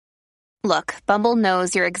Look, Bumble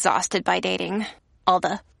knows you're exhausted by dating. All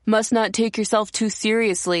the must not take yourself too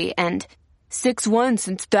seriously and 6'1"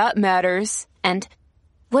 since that matters. And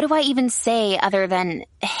what do I even say other than,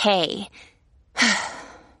 hey?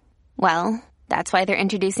 Well, that's why they're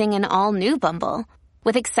introducing an all-new Bumble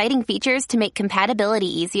with exciting features to make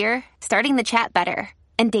compatibility easier, starting the chat better,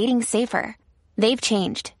 and dating safer. They've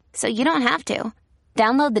changed, so you don't have to.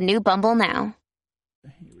 Download the new Bumble now.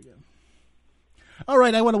 Here we go. All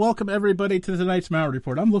right, I want to welcome everybody to tonight's Mauer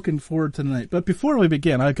Report. I'm looking forward to tonight. But before we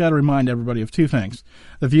begin, I've got to remind everybody of two things.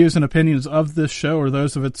 The views and opinions of this show are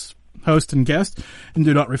those of its host and guest and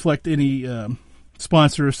do not reflect any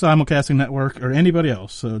sponsor, simulcasting network, or anybody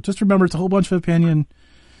else. So just remember, it's a whole bunch of opinion.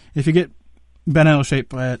 If you get bent out of shape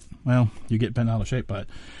by it, well, you get bent out of shape by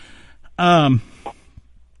it.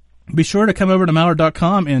 Be sure to come over to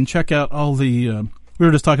Mauer.com and check out all the, we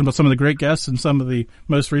were just talking about some of the great guests and some of the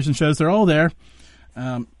most recent shows. They're all there.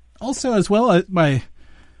 Also, as well, my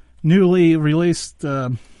newly released, I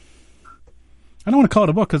don't want to call it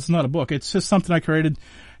a book because it's not a book. It's just something I created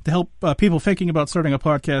to help people thinking about starting a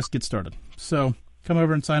podcast get started. So come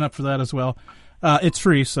over and sign up for that as well. It's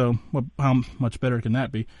free, so how much better can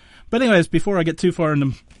that be? But anyways, before I get too far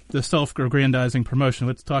into the self-aggrandizing promotion,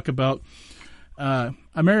 let's talk about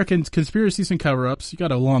American Conspiracies and Cover-Ups. You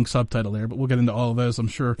got a long subtitle there, but we'll get into all of those, I'm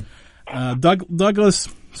sure. Douglas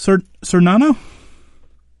Cernano?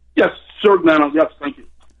 Yes, Cernano. Yes, thank you.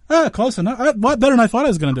 Close enough. Better than I thought I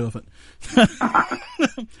was going to do with it.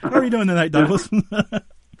 How are you doing tonight, Douglas?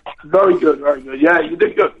 Very good, very good. Yeah, you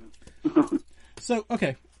did good. So,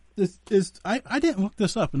 okay. I didn't look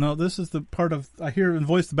this up. No, this is the part of, I hear a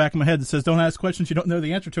voice in the back of my head that says, don't ask questions you don't know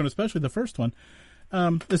the answer to, and especially the first one.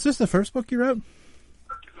 Is this the first book you wrote?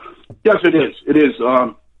 Yes, it is. It is.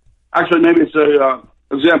 Actually, maybe it's a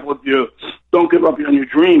example of you don't give up on your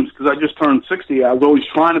dreams, because I just turned 60. I was always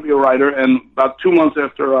trying to be a writer, and about 2 months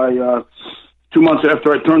after I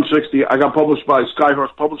turned 60, I got published by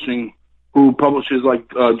Skyhorse Publishing, who publishes like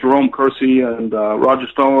Jerome Kersey and Roger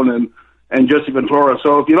Stone and Jesse Ventura.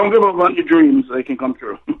 So if you don't give up on your dreams, they can come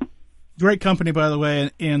true. Great company, by the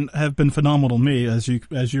way, and have been phenomenal to me, as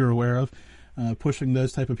you're aware of, pushing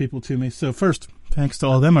those type of people to me. So first, thanks to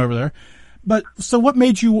all of them over there. But so what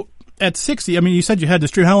made you, at 60, I mean, you said you had this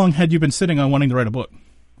dream. How long had you been sitting on wanting to write a book?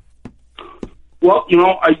 Well,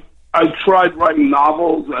 I tried writing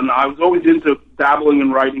novels, and I was always into dabbling in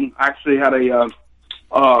writing. I actually had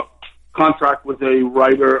a contract with a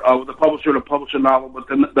writer, with a publisher to publish a novel, but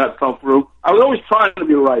then that fell through. I was always trying to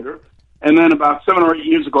be a writer, and then about 7 or 8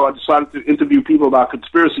 years ago, I decided to interview people about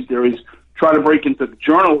conspiracy theories, try to break into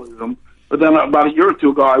journalism. But then about a year or two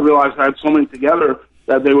ago, I realized I had so many together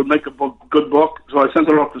that they would make a good book. So I sent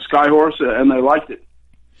it off to Skyhorse, and they liked it.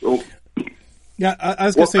 So, yeah, I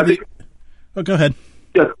was going to say go ahead.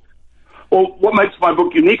 Yeah. Well, what makes my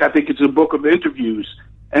book unique, I think it's a book of interviews.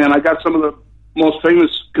 And I got some of the most famous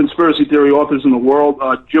conspiracy theory authors in the world,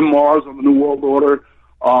 Jim Marrs on the New World Order,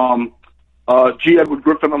 G. Edward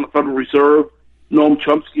Griffin on the Federal Reserve, Noam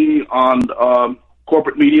Chomsky on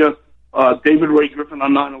corporate media, David Ray Griffin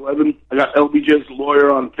on 9/11. I got LBJ's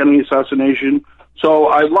lawyer on Kennedy assassination. So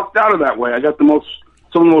I lucked out of that way. I got some of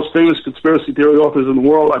the most famous conspiracy theory authors in the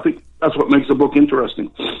world. I think that's what makes the book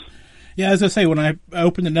interesting. Yeah, as I say, when I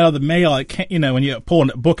opened it out of the mail, it can't, when you pull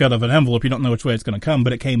a book out of an envelope, you don't know which way it's going to come,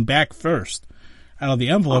 but it came back first out of the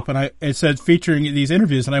envelope, and it said featuring these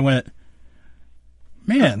interviews, and I went,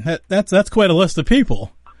 man, that's quite a list of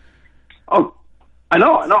people. Oh, I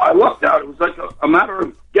know. I lucked out. It was like a matter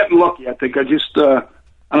of getting lucky. I think I just, I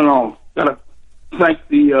don't know, got to thank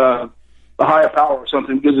the higher power or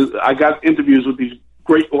something, because I got interviews with these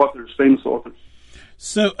great authors, famous authors.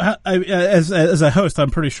 So, as a host, I'm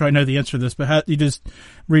pretty sure I know the answer to this, but you just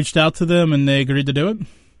reached out to them and they agreed to do it?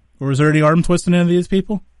 Or was there any arm twisting into these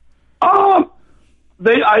people? I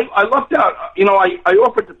lucked out. I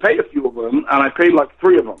offered to pay a few of them, and I paid like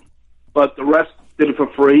 3 of them. But the rest did it for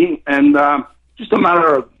free, and just a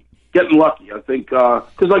matter of getting lucky, I think.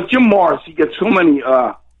 Because like Jim Marrs, he gets so many,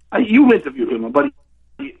 you interviewed him, but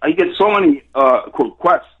I get so many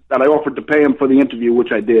requests that I offered to pay him for the interview,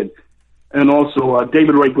 which I did. And also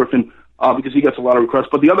David Ray Griffin, because he gets a lot of requests.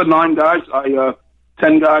 But the other 9 guys,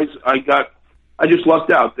 10 guys, I just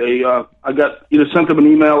lucked out. I got either sent them an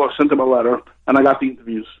email or sent them a letter, and I got the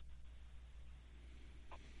interviews.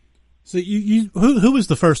 So who was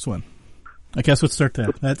the first one? I guess let's start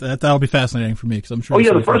there. That'll be fascinating for me, because I'm sure. Oh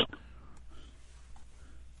yeah, the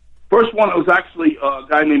first one was actually a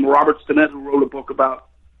guy named Robert Stinnett, who wrote a book about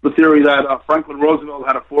the theory that Franklin Roosevelt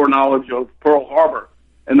had a foreknowledge of Pearl Harbor.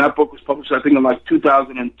 And that book was published, I think, in like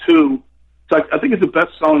 2002. I think it's the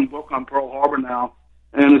best-selling book on Pearl Harbor now.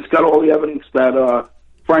 and it's got all the evidence that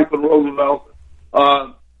Franklin Roosevelt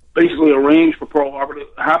basically arranged for Pearl Harbor to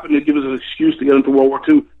happen to give us an excuse to get into World War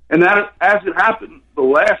II. And that, as it happened, the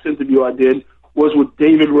last interview I did was with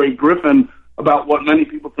David Ray Griffin about what many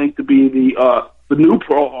people think to be the new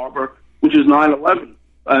Pearl Harbor, which is 9/11,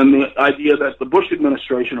 and the idea that the Bush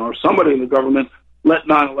administration or somebody in the government let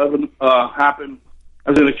 9/11 happen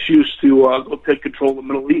as an excuse to go take control of the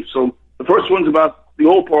Middle East. So the first one's about the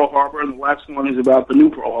old Pearl Harbor, and the last one is about the new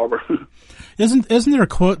Pearl Harbor. Isn't there a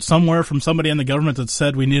quote somewhere from somebody in the government that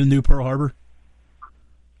said we need a new Pearl Harbor?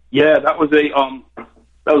 Yeah, that was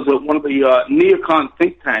one of the neocon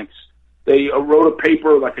think tanks. They wrote a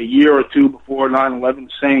paper like a year or two before 9/11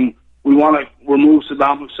 saying we want to remove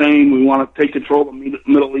Saddam Hussein, we want to take control of the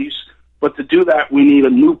Middle East, but to do that we need a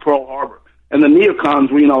new Pearl Harbor. And the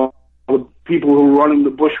neocons were, the people who were running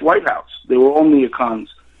the Bush White House. They were all neocons.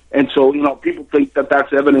 And so, people think that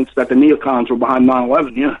that's evidence that the neocons were behind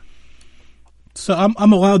 9/11, yeah. So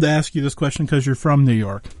I'm allowed to ask you this question because you're from New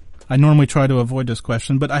York. I normally try to avoid this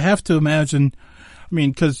question, but I have to imagine,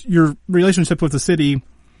 because your relationship with the city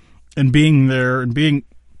and being there and being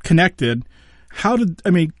connected,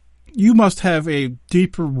 you must have a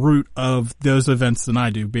deeper root of those events than I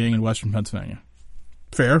do, being in Western Pennsylvania.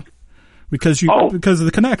 Fair? Because of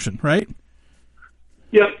the connection, right?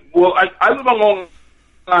 Yeah, well, I live on Long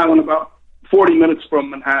Island, about 40 minutes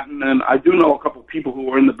from Manhattan, and I do know a couple of people who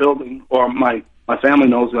were in the building, or my family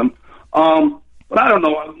knows them. But I don't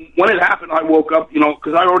know. When it happened, I woke up,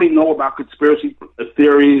 because I already know about conspiracy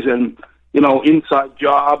theories and, inside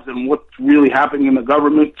jobs and what's really happening in the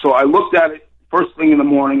government. So I looked at it first thing in the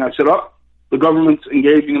morning. I said, the government's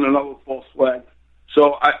engaging in another false flag.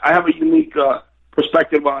 So I have a unique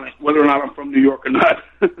perspective on it, whether or not I'm from New York or not.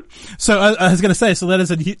 So I was going to say,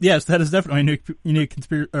 that is definitely a unique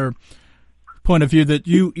point of view that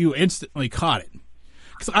you instantly caught it.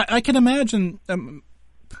 Because I can imagine,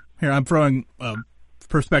 here I'm throwing a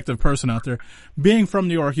perspective person out there, being from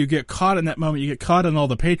New York, you get caught in that moment, you get caught in all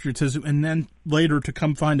the patriotism, and then later to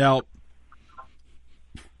come find out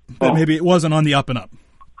that maybe it wasn't on the up and up.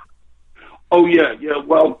 Oh, yeah.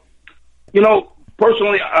 Well,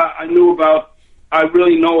 personally, I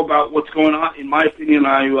really know about what's going on. In my opinion,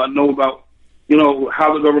 I know about,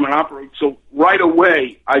 how the government operates. So right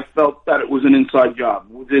away, I felt that it was an inside job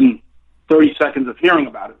within 30 seconds of hearing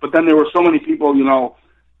about it. But then there were so many people,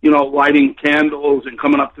 lighting candles and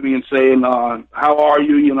coming up to me and saying, how are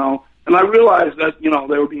you, And I realized that, they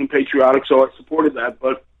were being patriotic, so I supported that.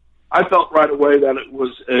 But I felt right away that it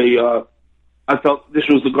was I felt this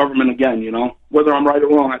was the government again, Whether I'm right or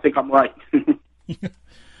wrong, I think I'm right.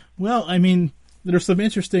 Well, there's some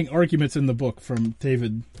interesting arguments in the book from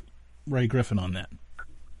David Ray Griffin on that.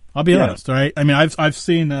 I'll be honest, all right? I've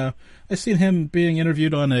seen him being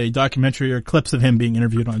interviewed on a documentary, or clips of him being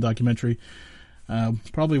interviewed on a documentary.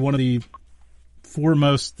 Probably one of the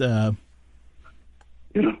foremost,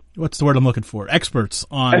 what's the word I'm looking for? Experts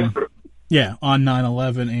on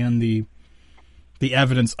 9/11 and the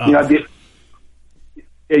evidence of. Yeah,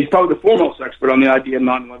 he's probably the foremost expert on the idea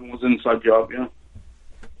 9/11 was an inside job. Yeah.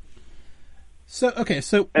 So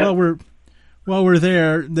while we're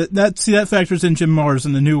there, that factors in Jim Mars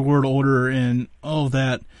and the New World Order and all of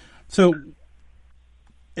that. So,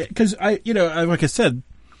 because like I said,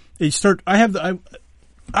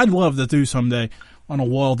 I'd love to do someday on a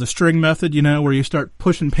wall the string method, where you start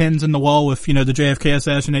pushing pins in the wall with, the JFK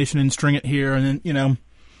assassination and string it here, and then,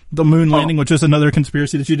 the moon landing, which is another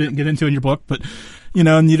conspiracy that you didn't get into in your book, but,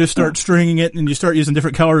 and you just start stringing it and you start using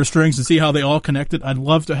different color strings and see how they all connected. I'd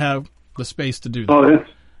love to have the space to do that. Oh, yeah.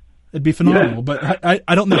 It'd be phenomenal, but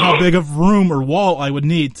I don't know how big of room or wall I would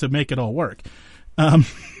need to make it all work. It's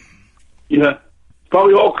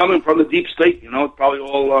probably all coming from the deep state, it's probably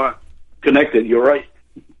all connected. You're right.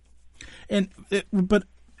 But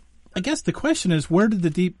I guess the question is, where did the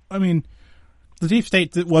deep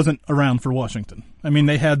state that wasn't around for Washington.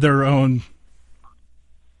 They had their own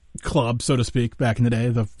club, so to speak, back in the day,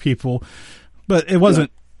 the people, but it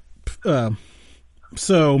wasn't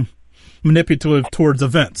so manipulative towards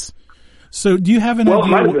events. So do you have an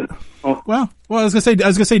idea? Well, I was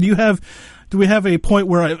gonna say, do we have a point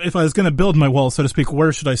where if I was going to build my wall, so to speak,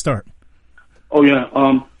 where should I start? Oh yeah.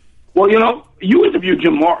 Well, you interviewed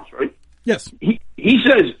Jim Mars, right? Yes. He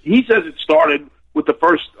says it started with the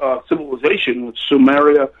first civilization, with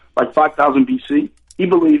Sumeria, like 5,000 BC. He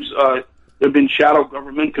believes there have been shadow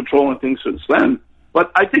government controlling things since then.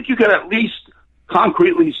 But I think you could at least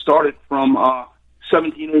concretely start it from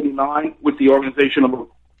 1789 with the organization of a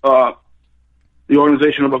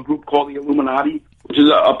group called the Illuminati, which is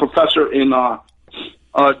a professor in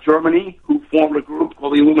Germany, who formed a group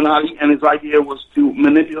called the Illuminati, and his idea was to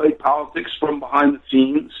manipulate politics from behind the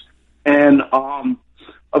scenes and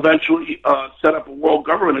eventually set up a world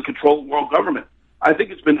government and control the world government. I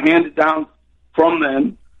think it's been handed down from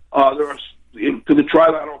then. There are to the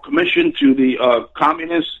Trilateral Commission, to the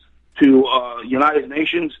communists, to United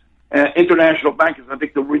Nations, international bankers. I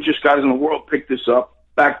think the richest guys in the world picked this up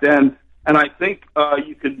back then, and I think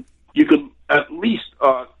you could at least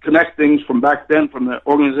connect things from back then, from the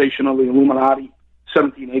organization of the Illuminati,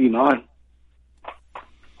 1789.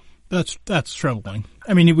 That's troubling.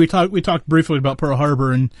 I mean, we talked briefly about Pearl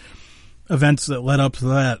Harbor and events that led up to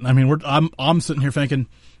that. I mean, I'm sitting here thinking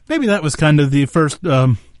maybe that was kind of the first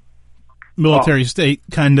military state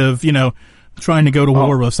kind of, trying to go to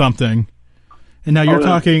war with something. And now you're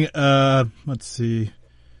talking, let's see,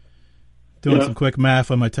 doing some quick math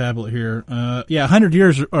on my tablet here. 100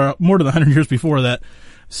 years or more than 100 years before that.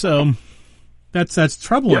 So that's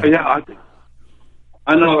troubling. Yeah,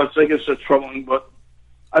 I know. I guess that's troubling, but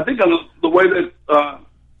I think the way that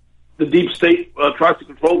the deep state tries to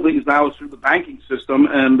control things now is through the banking system,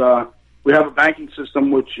 and we have a banking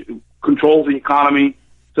system which controls the economy.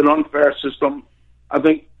 It's an unfair system. I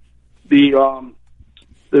think the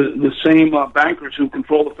same bankers who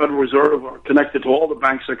control the Federal Reserve are connected to all the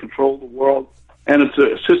banks that control the world, and it's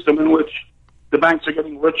a system in which the banks are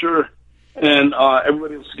getting richer and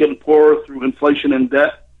everybody's getting poorer through inflation and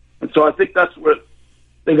debt. And so I think that's what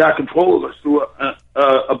they got control of us, through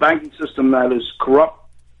a banking system that is corrupt.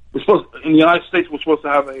 In the United States, we're supposed to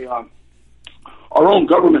have our own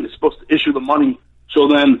government is supposed to issue the money, so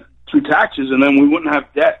then through taxes, and then we wouldn't have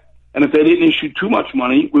debt. And if they didn't issue too much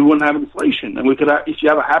money, we wouldn't have inflation. And we could have, if you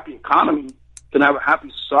have a happy economy, you can have a happy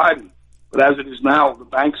society. But as it is now, the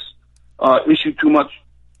banks issue too much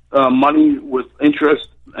money with interest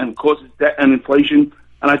and causes debt and inflation.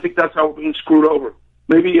 And I think that's how we're being screwed over.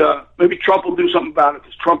 Maybe Trump will do something about it,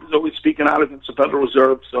 because Trump is always speaking out against the Federal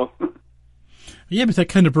Reserve. So. Yeah, but that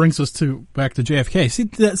kind of brings us back to JFK. See,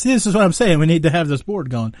 this is what I'm saying. We need to have this board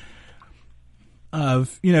going.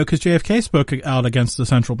 Because JFK spoke out against the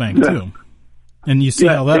central bank too, and you see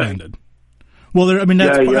how that ended. Well,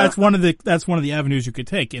 that's one of the avenues you could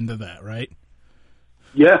take into that, right?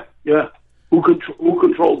 Yeah. Who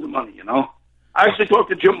controls the money? I actually talked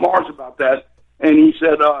to Jim Mars about that, and he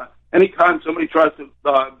said anytime somebody tries to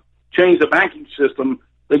change the banking system,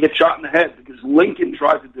 they get shot in the head, because Lincoln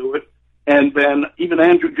tried to do it. And then even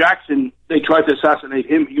Andrew Jackson, they tried to assassinate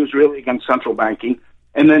him. He was really against central banking.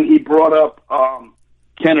 And then he brought up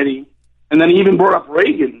Kennedy. And then he even brought up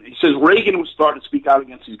Reagan. He says Reagan was starting to speak out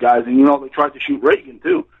against these guys. And, they tried to shoot Reagan,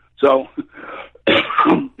 too. So,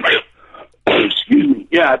 excuse me.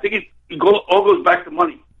 Yeah, I think it all goes back to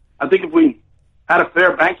money. I think if we had a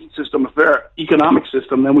fair banking system, a fair economic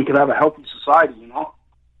system, then we could have a healthy society,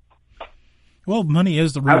 Well, money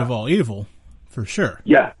is the root of all evil, for sure.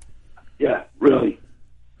 Yeah, really.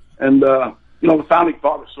 And, the founding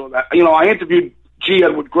fathers saw that. I interviewed G.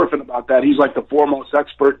 Edward Griffin about that. He's like the foremost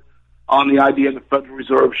expert on the idea that the Federal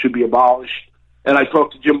Reserve should be abolished. And I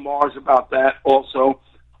talked to Jim Mars about that also.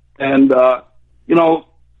 And,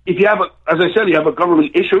 if you have as I said, you have a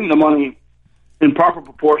government issuing the money in proper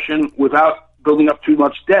proportion without building up too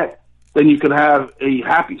much debt, then you could have a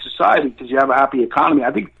happy society, because you have a happy economy.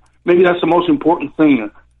 I think maybe that's the most important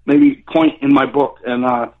thing, maybe point in my book. And,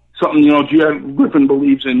 something, G. Edward Griffin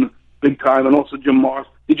believes in big time, and also Jim Mars.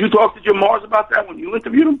 Did you talk to Jim Mars about that when you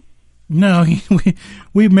interviewed him? No,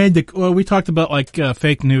 we talked about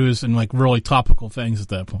fake news and really topical things at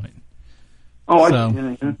that point. Oh,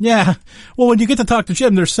 I see. Yeah. Well, when you get to talk to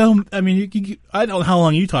Jim, there's I don't know how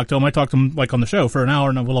long you talked to him. I talked to him on the show for an hour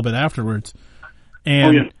and a little bit afterwards.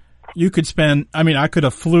 And you could spend, I could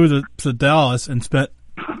have flew to Dallas and spent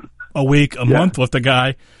a week, a month with the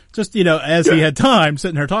guy, just, as he had time,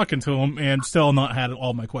 sitting there talking to him, and still not had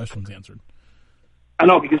all my questions answered. I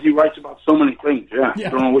know, because he writes about so many things, I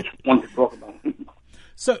don't know which one to talk about.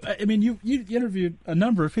 So, you interviewed a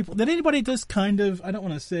number of people. Did anybody just kind of, I don't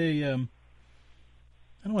want to say you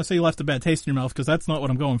left a bad taste in your mouth, because that's not what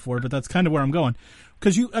I'm going for, but that's kind of where I'm going.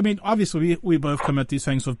 Because obviously we both come at these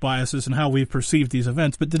things with biases and how we perceive these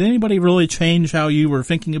events, but did anybody really change how you were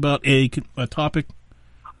thinking about a topic?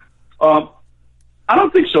 I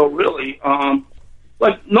don't think so, really.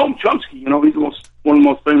 Like Noam Chomsky, he's one of the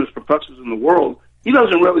most famous professors in the world. He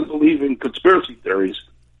doesn't really believe in conspiracy theories.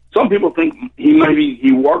 Some people think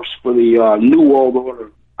he works for the New World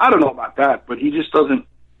Order. I don't know about that, but he just doesn't.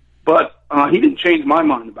 But he didn't change my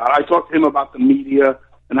mind about it. I talked to him about the media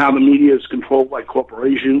and how the media is controlled by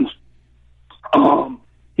corporations.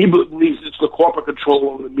 He believes it's the corporate control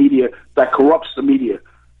over the media that corrupts the media.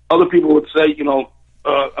 Other people would say,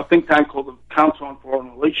 a think tank called the Council on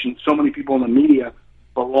Foreign Relations. So many people in the media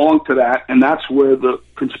belong to that, and that's where the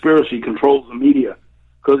conspiracy controls the media.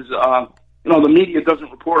 Because the media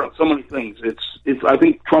doesn't report on so many things. It's. I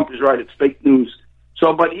think Trump is right. It's fake news.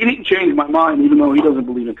 So, but he didn't change my mind, even though he doesn't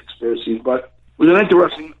believe in conspiracies. But it was an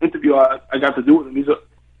interesting interview I got to do with him. He's a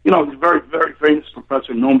very, very famous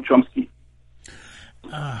professor, Noam Chomsky.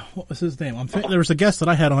 What was his name? There was a guest that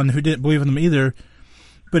I had on who didn't believe in them either,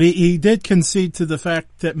 but he did concede to the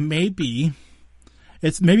fact that maybe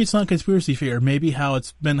it's not conspiracy theory. Maybe how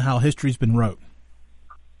history's been wrote.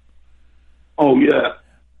 Oh yeah,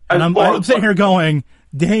 and I'm sitting here going,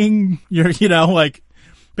 "Dang,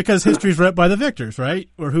 because history's written by the victors, right,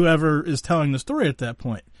 or whoever is telling the story at that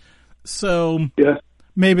point." So yeah.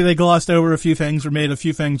 Maybe they glossed over a few things or made a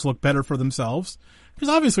few things look better for themselves. Because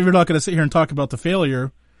obviously we're not going to sit here and talk about the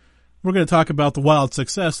failure. We're going to talk about the wild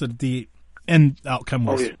success that the end outcome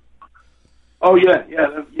was. Oh yeah.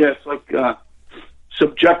 It's like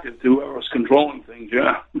subjective to whoever's controlling things.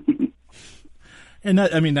 Yeah. And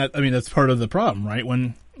that's part of the problem, right?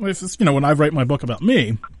 When I write my book about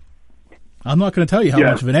me, I'm not going to tell you how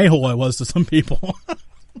much of an a-hole I was to some people.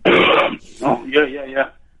 Oh yeah.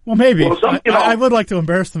 Well, maybe. I would like to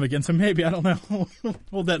embarrass them again, so maybe, I don't know.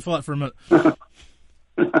 Hold that thought for a minute.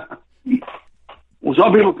 Well,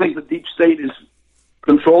 some people think the deep state is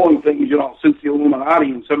controlling things, since the Illuminati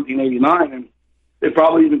in 1789, and they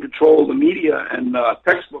probably even control the media and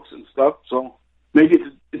textbooks and stuff, so maybe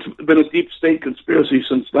it's been a deep state conspiracy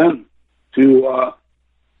since then to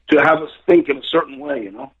have us think in a certain way,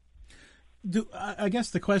 I guess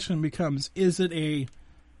the question becomes, is it a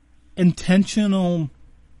intentional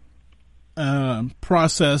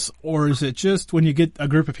process, or is it just when you get a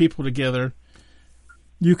group of people together,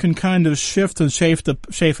 you can kind of shift and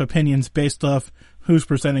shape opinions based off who's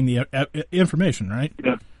presenting the information, right?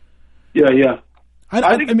 Yeah.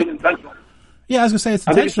 I think it's intentional. Yeah, I was going to say it's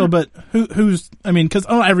intentional, but because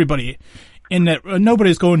everybody in that,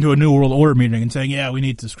 nobody's going to a New World Order meeting and saying, yeah, we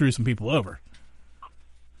need to screw some people over.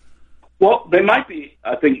 Well, they might be,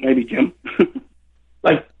 I think, maybe, Jim.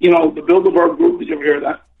 Like, the Bilderberg group, did you ever hear of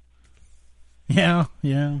that? Yeah,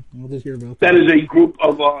 we'll just hear about that. That is a group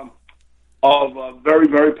of very,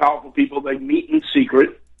 very powerful people. They meet in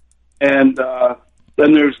secret. And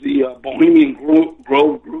then there's the Bohemian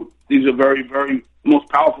Grove group. These are very, very most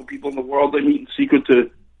powerful people in the world. They meet in secret to,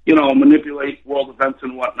 manipulate world events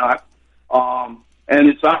and whatnot. And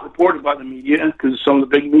it's not reported by the media because some of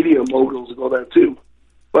the big media moguls go there too.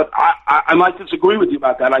 But I might disagree with you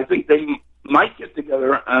about that. I think they might get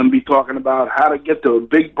together and be talking about how to get to a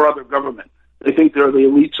big brother government. They think they're the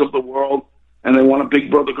elites of the world, and they want a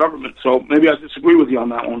big brother government. So maybe I disagree with you on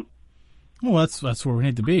that one. Well, that's where we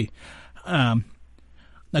need to be. Of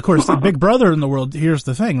course, the big brother in the world, here's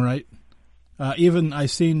the thing, right? Even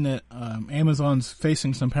I've seen that Amazon's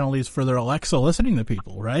facing some penalties for their Alexa listening to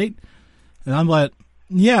people, right? And I'm like,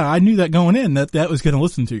 yeah, I knew that going in, that was going to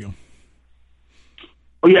listen to you.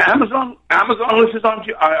 Oh, yeah, Amazon listens on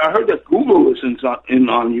you. I heard that Google listens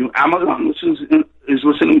on you. Amazon is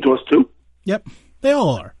listening to us, too? Yep, they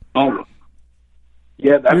all are. Oh,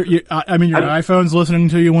 yeah. Your iPhone's listening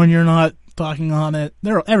to you when you're not talking on it.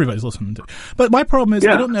 Everybody's listening to it. But my problem is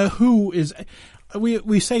I don't know who is...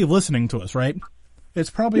 We say listening to us, right? It's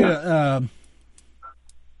probably a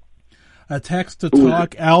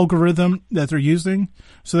text-to-talk algorithm that they're using.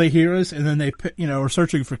 So they hear us, and then they are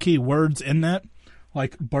searching for key words in that,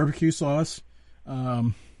 like barbecue sauce.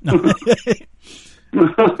 I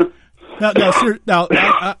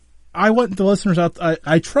want the listeners out.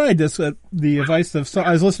 I tried this at the advice of.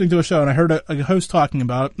 I was listening to a show and I heard a host talking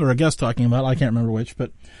about it, or a guest talking about it. I can't remember which,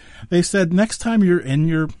 but they said next time you're in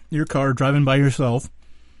your car driving by yourself,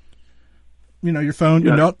 your phone,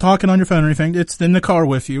 you're not talking on your phone or anything. It's in the car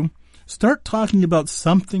with you. Start talking about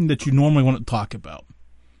something that you normally want to talk about.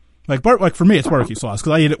 Like for me, it's barbecue sauce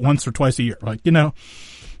because I eat it once or twice a year.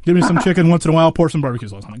 Give me some chicken once in a while, pour some barbecue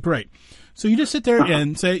sauce on it. Great. So you just sit there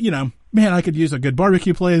and say, man, I could use a good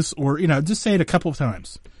barbecue place, or, just say it a couple of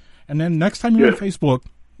times. And then next time you're on Facebook,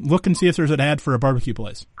 look and see if there's an ad for a barbecue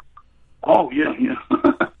place. Oh, yeah.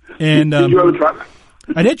 And did you ever try that?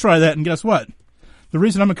 I did try that, and guess what? The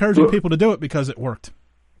reason I'm encouraging people to do it because it worked.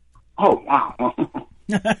 Oh, wow.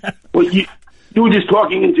 Well, you were just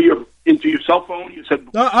talking into your cell phone. You said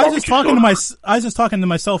I was just talking to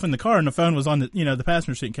myself in the car, and the phone was on the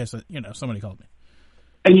passenger seat in case somebody called me.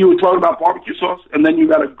 And you were talking about barbecue sauce, and then you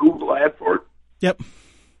got a Google ad for it. Yep.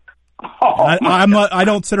 I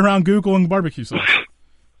don't sit around Googling barbecue sauce.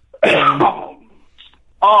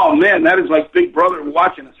 Oh man, that is like Big Brother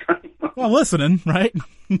watching us, right? Well, listening, right?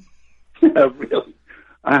 Yeah, really.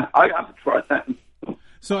 I got to try that.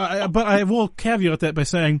 So, but I will caveat that by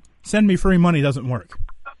saying, send me free money doesn't work.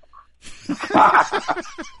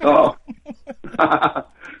 Oh.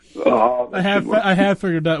 I have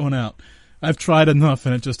figured that one out. I've tried enough,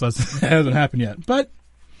 and it just hasn't happened yet. But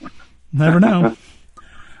never know.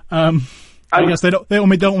 I guess they don't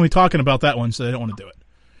want me talking about that one, so they don't want to do it.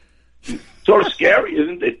 Sort of scary,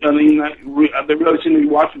 isn't it? I mean, they really seem to be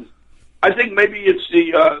watching. I think maybe it's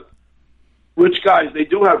the rich guys. They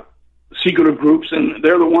do have secretive groups, and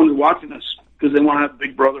they're the ones watching us because they want to have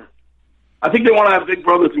Big Brother. I think they want to have Big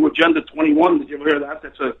Brother through Agenda 21. Did you ever hear that?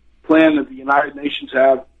 That's a plan that the United Nations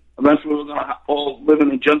have. Eventually, we're going to all live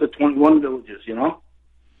in Agenda 21 villages, you know?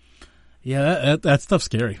 Yeah, that stuff's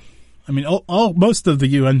scary. I mean, most of the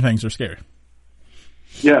UN things are scary.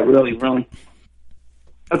 Yeah, really.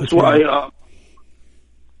 That's why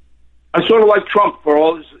I sort of like Trump for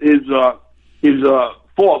all his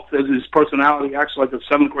faults, as his personality acts like a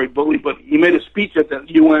seventh grade bully. But he made a speech at the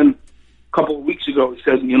UN a couple of weeks ago. He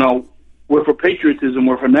said, you know, we're for patriotism,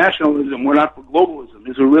 we're for nationalism, we're not for globalism.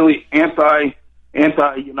 It's a really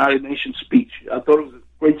anti-United Nations speech. I thought it was a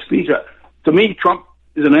great speech. To me, Trump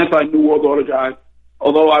is an anti-New World Order guy.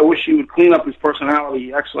 Although I wish he would clean up his personality.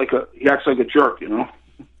 He acts like a jerk, you know.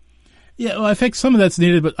 Yeah, well, I think some of that's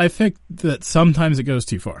needed, but I think that sometimes it goes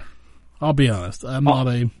too far. I'll be honest. I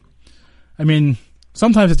mean,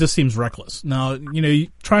 sometimes it just seems reckless. Now, you know,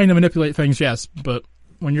 trying to manipulate things, yes, but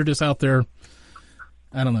when you're just out there,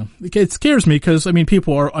 I don't know. It scares me because, I mean,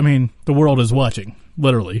 the world is watching,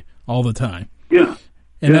 literally, all the time. Yeah.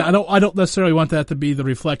 And yeah. I don't necessarily want that to be the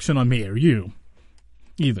reflection on me or you,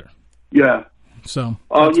 either. Yeah. So.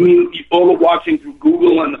 You mean all the watching through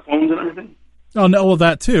Google and the phones and everything? Oh, no, well,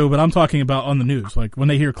 that too, but I'm talking about on the news. Like, when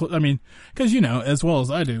they hear, because, you know, as well as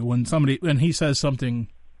I do, when he says something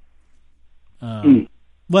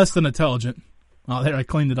less than intelligent, there, I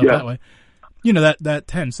cleaned it up that way. You know, that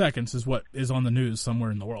 10 seconds is what is on the news somewhere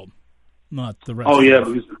in the world, not the rest. Oh, yeah.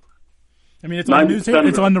 I mean, it's on the news here,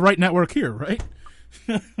 it's on the right network here, right?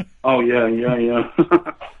 Oh, yeah.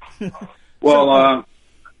 Well,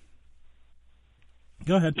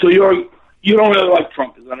 go ahead. So you don't really like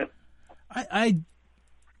Trump, is that it?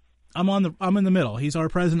 I'm in the middle. He's our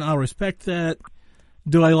president. I'll respect that.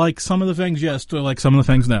 Do I like some of the things? Yes. Do I like some of the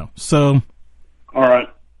things? No. So, all right.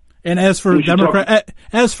 And as for a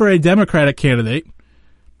Democratic candidate,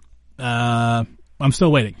 I'm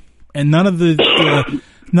still waiting. And none of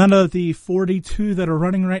the 42 that are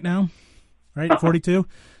running right now, right? 42. Is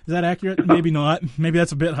that accurate? Maybe not. Maybe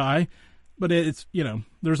that's a bit high. But it's, you know,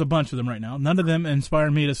 there's a bunch of them right now. None of them inspire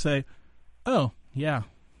me to say, "Oh, yeah,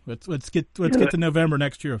 let's get to November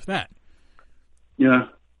next year with that." Yeah,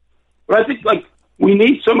 but I think we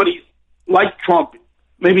need somebody like Trump,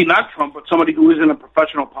 maybe not Trump, but somebody who isn't a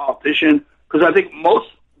professional politician. Because I think most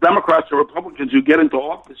Democrats or Republicans who get into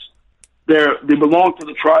office, they belong to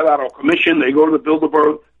the Trilateral Commission. They go to the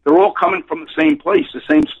Bilderberg. They're all coming from the same place. The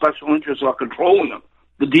same special interests are controlling them.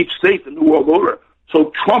 The deep state, the New World Order.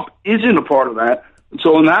 So Trump isn't a part of that. And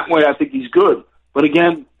so in that way, I think he's good. But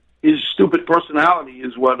again, his stupid personality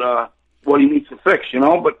is what he needs to fix, you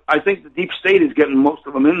know? But I think the deep state is getting most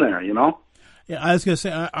of them in there, you know? Yeah, I was going to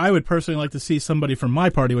say, I would personally like to see somebody from my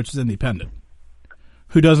party, which is independent,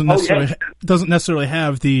 who doesn't necessarily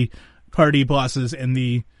have the party bosses and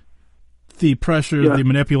the pressure, the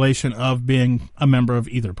manipulation of being a member of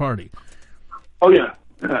either party. Oh, yeah.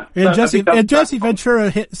 Yeah. And Jesse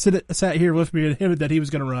Ventura sat here with me and hinted that he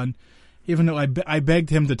was going to run, even though I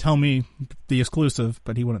begged him to tell me the exclusive,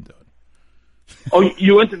 but he wouldn't do it. Oh,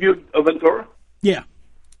 you interviewed Ventura? Yeah.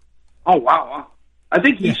 Oh, wow. I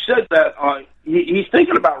think he said that he's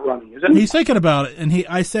thinking about running, isn't he? He's thinking about it, and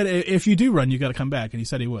I said, if you do run, you got to come back, and he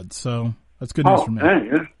said he would. So that's good news for me.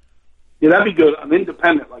 Yeah, that'd be good. I'm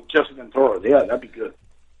independent like Jesse Ventura. Yeah, that'd be good.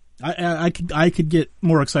 I could get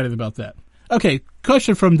more excited about that. Okay,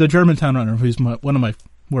 question from the Germantown runner, who's one of my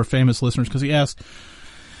more famous listeners, because he asked,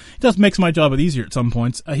 it just makes my job easier at some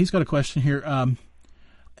points. He's got a question here.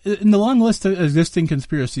 In the long list of existing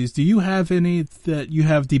conspiracies, do you have any that you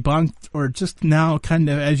have debunked, or just now kind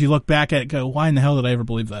of as you look back at it, go, why in the hell did I ever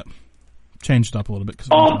believe that? Changed up a little bit because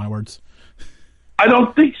of my words. I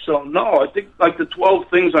don't think so, no. I think like the 12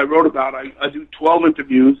 things I wrote about, I do 12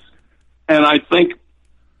 interviews, and I think,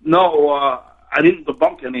 I didn't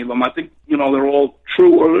debunk any of them. I think, they're all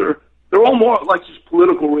true, or they're all more like just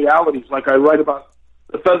political realities. Like I write about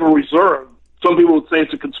the Federal Reserve. Some people would say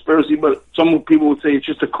it's a conspiracy, but some people would say it's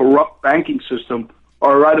just a corrupt banking system.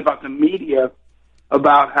 Or I write about the media,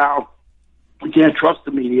 about how we can't trust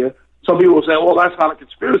the media. Some people will say, well, that's not a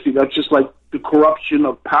conspiracy. That's just like the corruption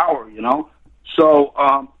of power, So,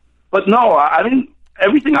 but no, I didn't.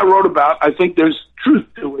 everything I wrote about, I think there's truth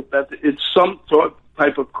to it, that it's some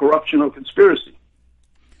type of corruption or conspiracy.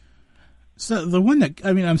 So the one that,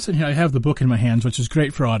 I mean, I'm sitting here, I have the book in my hands, which is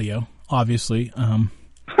great for audio, obviously.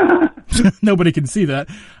 Nobody can see that,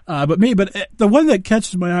 but me. But the one that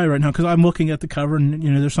catches my eye right now, because I'm looking at the cover, and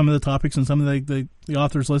there's some of the topics and some of the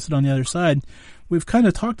authors listed on the other side. We've kind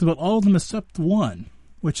of talked about all of them except one,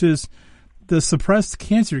 which is the suppressed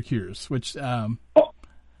cancer cures. Which yeah.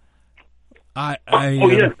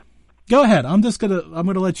 Go ahead. I'm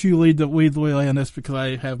gonna let you lead the way on this because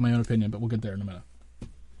I have my own opinion, but we'll get there in a minute.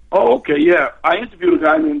 Oh, okay, yeah. I interviewed a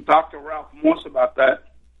guy named Dr. Ralph Morse about that.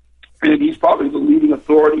 And he's probably the leading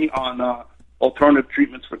authority on alternative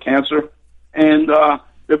treatments for cancer. And there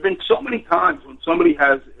have been so many times when somebody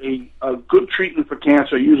has a good treatment for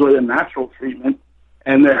cancer, usually a natural treatment,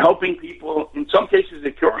 and they're helping people. In some cases, they're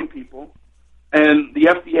curing people. And the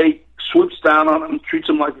FDA swoops down on them, treats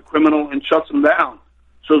them like a criminal, and shuts them down.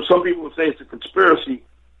 So some people would say it's a conspiracy.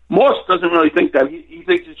 Morse doesn't really think that. He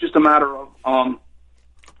thinks it's just a matter of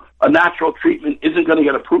a natural treatment isn't going to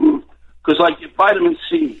get approved. Because, like, if vitamin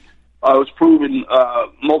C... it was proven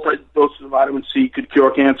multi-doses of vitamin C could cure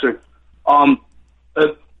cancer.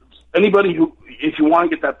 Anybody who, if you want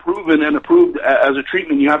to get that proven and approved as a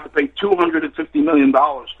treatment, you have to pay $250 million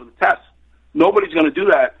for the test. Nobody's going to do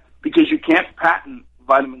that because you can't patent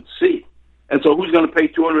vitamin C. And so who's going to pay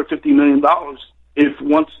 $250 million if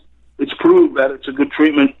once it's proved that it's a good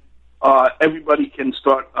treatment, everybody can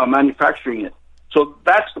start manufacturing it? So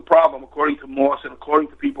that's the problem, according to Morse and according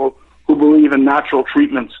to people who believe in natural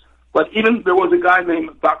treatments. But even there was a guy named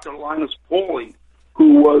Dr. Linus Pauling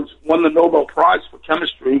who won the Nobel Prize for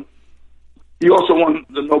chemistry. He also won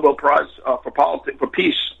the Nobel Prize for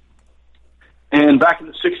peace. And back in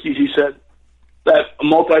the 60s, he said that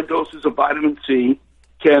multi-doses of vitamin C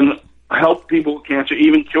can help people with cancer,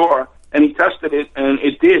 even cure. And he tested it, and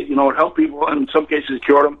it did. It helped people, and in some cases it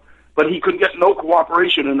cured them. But he could get no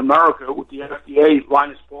cooperation in America with the FDA.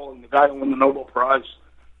 Linus Pauling, the guy who won the Nobel Prize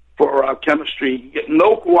for chemistry, you get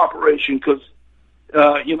no cooperation because,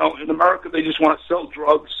 in America they just want to sell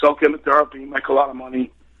drugs, sell chemotherapy, make a lot of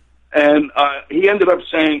money. And he ended up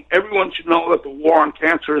saying everyone should know that the war on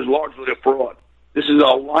cancer is largely a fraud. This is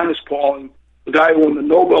Linus Pauling, the guy who won the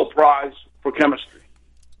Nobel Prize for chemistry.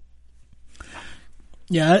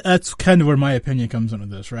 Yeah, that's kind of where my opinion comes into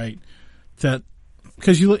this, right? That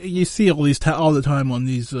because you see all the time on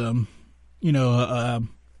these, dose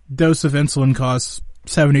of insulin costs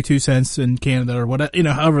 72 cents in Canada or whatever,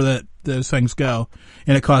 however those things go,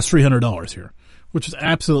 and it costs $300 here, which is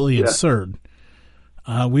absolutely absurd.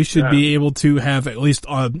 We should be able to have at least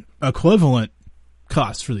equivalent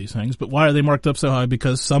costs for these things, but why are they marked up so high?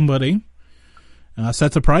 Because somebody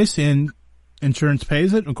sets a price and insurance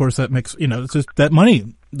pays it. Of course, that makes, it's just that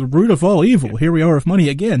money, the root of all evil. Here we are with money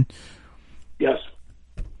again. Yes.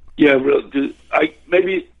 Yeah, really.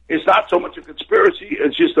 Maybe it's not so much a conspiracy.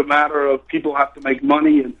 It's just a matter of people have to make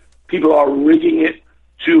money, and people are rigging it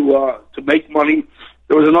to make money.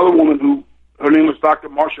 There was another woman who, her name was Dr.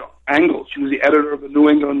 Marsha Engel. She was the editor of the New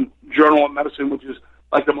England Journal of Medicine, which is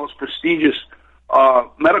like the most prestigious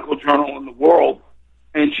medical journal in the world.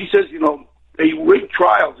 And she says, they rig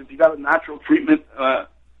trials. If you got a natural treatment,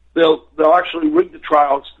 they'll actually rig the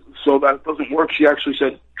trials so that it doesn't work. She actually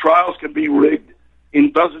said trials can be rigged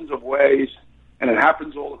in dozens of ways, and it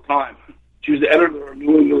happens all the time. She was the editor of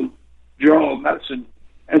New England Journal of Medicine.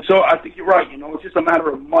 And so I think you're right. It's just a matter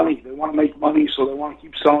of money. They want to make money, so they want to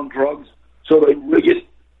keep selling drugs. So they rig it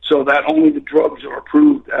so that only the drugs are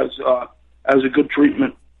approved as a good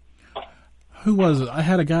treatment. Who was it? I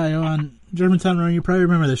had a guy on Germantown Run. You probably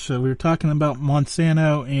remember this show. We were talking about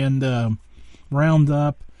Monsanto and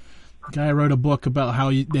Roundup. The guy wrote a book about how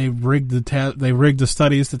they rigged the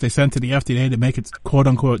studies that they sent to the FDA to make it quote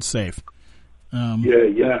unquote safe.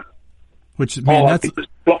 Which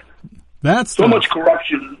that's so much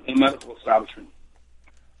corruption in the medical establishment.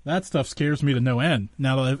 That stuff scares me to no end.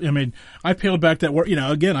 Now, I peeled back that word.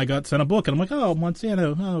 Again, I got sent a book, and I'm like, oh,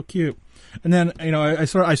 Monsanto, oh, cute. And then, I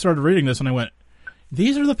started reading this, and I went,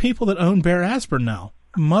 these are the people that own Bayer Aspirin now.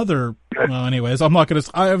 Well, anyways, I'm not going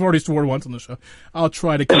to, I've already sworn once on the show. I'll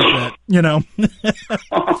try to keep that,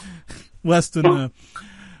 less than,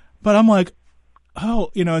 but I'm like,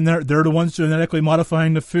 oh, and they're the ones genetically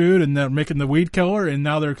modifying the food, and they're making the weed killer, and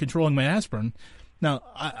now they're controlling my aspirin. Now,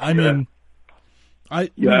 I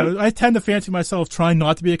tend to fancy myself trying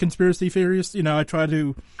not to be a conspiracy theorist. I try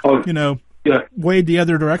to, wade the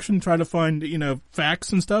other direction, try to find,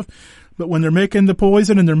 facts and stuff. But when they're making the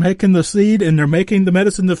poison and they're making the seed and they're making the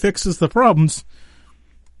medicine that fixes the problems,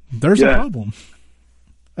 there's a problem.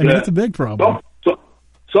 And that's a big problem.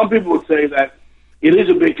 Some people would say that it is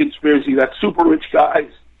a big conspiracy that super rich guys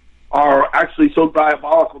are actually so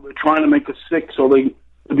diabolical. They're trying to make us sick so there'll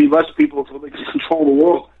be less people so they can control the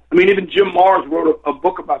world. I mean, even Jim Marrs wrote a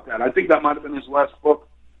book about that. I think that might have been his last book.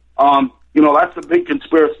 That's the big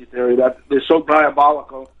conspiracy theory, that they're so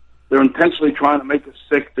diabolical, they're intentionally trying to make us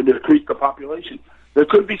sick to decrease the population. There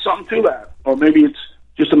could be something to that, or maybe it's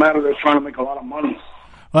just a matter of they're trying to make a lot of money.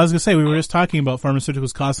 Well, I was going to say, we were just talking about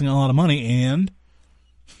pharmaceuticals costing a lot of money, and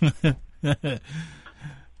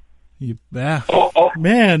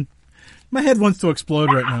man, my head wants to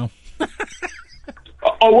explode right now.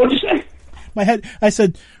 What did you say? I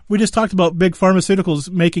said, we just talked about big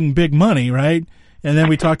pharmaceuticals making big money, right? And then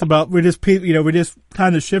we talked about, we just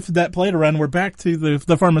kind of shifted that plate around. We're back to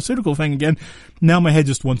the pharmaceutical thing again. Now my head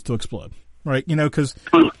just wants to explode, right? Because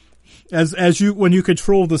when you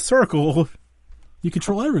control the circle, you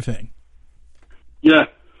control everything. Yeah.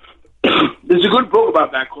 There's a good book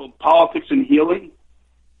about that called Politics and Healing.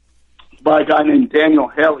 It's by a guy named Daniel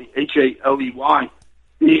Haley, Haley.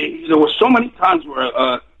 There were so many times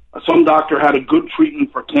where some doctor had a good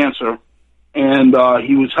treatment for cancer, and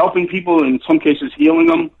he was helping people, in some cases healing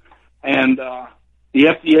them, and the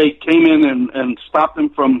FDA came in and stopped them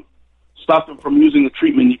from using the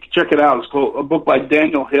treatment. You can check it out. It's called a book by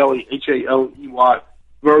Daniel Haley, Haley.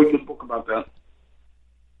 Very good book about that.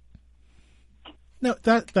 No,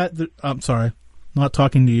 I'm sorry, not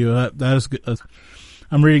talking to you. That is good.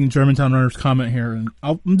 I'm reading Germantown Runner's comment here, and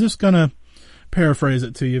I'm just gonna paraphrase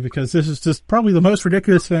it to you because this is just probably the most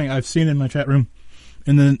ridiculous thing I've seen in my chat room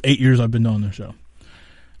in the 8 years I've been doing this show.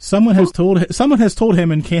 Someone has told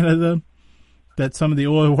him in Canada that some of the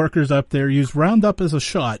oil workers up there use Roundup as a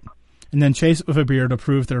shot and then chase it with a beer to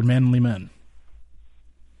prove they're manly men.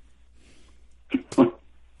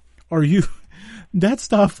 Are you? That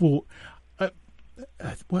stuff will.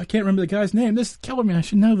 I can't remember the guy's name. This is killing me. I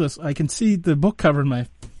should know this. I can see the book cover in my.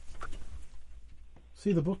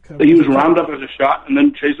 See the book cover. They use Roundup as a shot and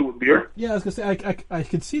then chase it with beer? Yeah, I was going to say, I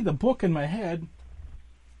could see the book in my head.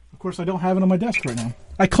 Of course, I don't have it on my desk right now.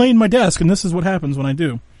 I cleaned my desk, and this is what happens when I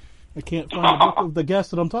do. I can't find the book of the guest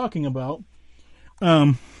that I'm talking about.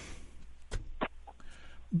 But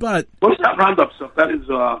what is that Roundup stuff? That is,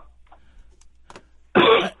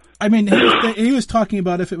 I mean, he was talking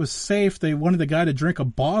about if it was safe, they wanted the guy to drink a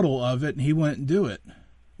bottle of it, and he wouldn't do it.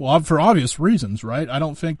 Well, for obvious reasons, right? I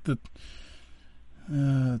don't think that...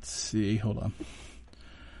 let's see. Hold on.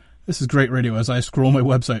 This is great radio as I scroll my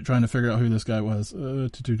website trying to figure out who this guy was.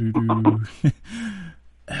 Because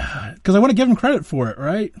I want to give him credit for it,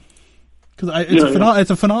 right? Because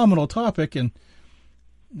it's a phenomenal topic, and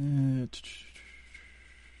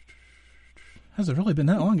has it really been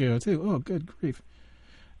that long ago too? Oh, good grief!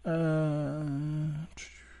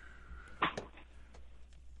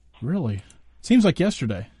 Really? Seems like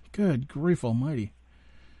yesterday. Good grief almighty.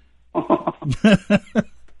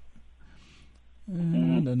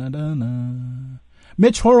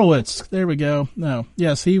 Mitch Horowitz. There we go. No.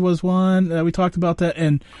 Yes, he was one. We talked about that.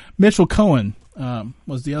 And Mitchell Cohen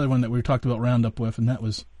was the other one that we talked about Roundup with, and that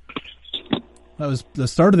was the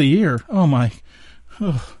start of the year. Oh, my.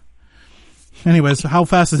 Oh. Anyways, how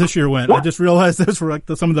fast has this year went? What? I just realized those were like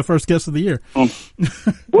some of the first guests of the year.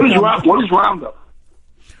 What is Roundup?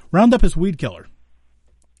 Roundup is weed killer.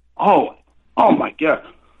 Oh my God.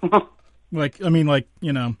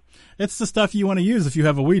 It's the stuff you want to use if you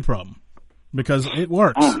have a weed problem because it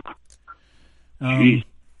works.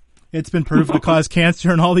 It's been proved to cause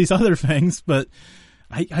cancer and all these other things, but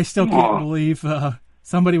I still can't believe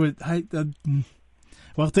somebody would.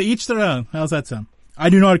 Well, to each their own. How's that sound? I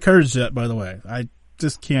do not encourage that, by the way. I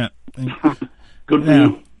just can't. Good for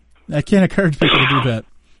you. I can't encourage people to do that,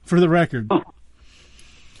 for the record.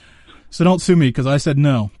 So don't sue me because I said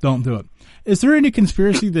no, don't do it. Is there any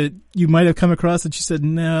conspiracy that you might have come across that you said,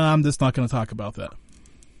 no, I'm just not going to talk about that?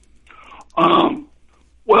 I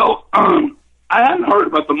hadn't heard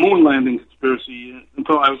about the moon landing conspiracy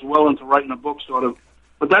until I was well into writing a book, sort of.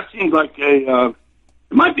 But that seems like there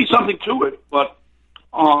might be something to it. But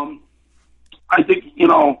I think,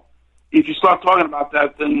 if you start talking about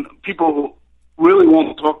that, then people really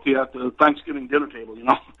won't talk to you at the Thanksgiving dinner table,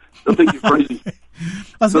 They'll think you're crazy.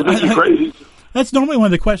 That's normally one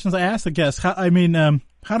of the questions I ask the guests. How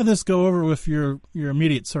did this go over with your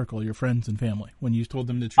immediate circle, your friends and family, when you told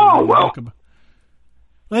them that you were talk about?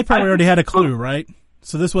 Well, they probably already had a clue, right?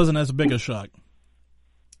 So this wasn't as big a shock.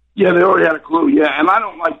 Yeah, they already had a clue. Yeah, and I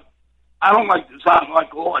don't like to sound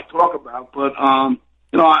like all I talk about, but I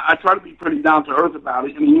try to be pretty down to earth about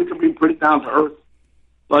it. I mean, you can be pretty down to earth.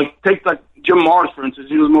 Take Jim Marrs, for instance.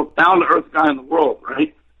 He was the most down to earth guy in the world,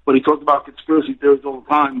 right? But he talked about conspiracy theories all the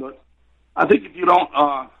time. But I think if you don't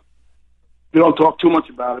you don't talk too much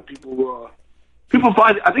about it, people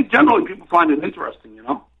find it, I think generally people find it interesting, you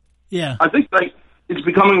know? Yeah. I think it's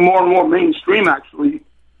becoming more and more mainstream, actually,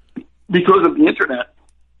 because of the internet.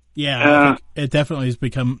 Yeah, I think it definitely has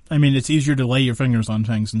become, I mean, it's easier to lay your fingers on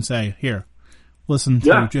things and say, here, listen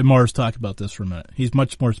to Jim Morris talk about this for a minute. He's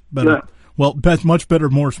much more better, much better,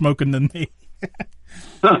 more smoking than me.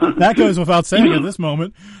 That goes without saying at this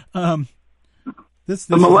moment. The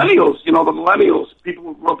millennials, the millennials, people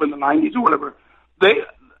who grew up in the 90s or whatever,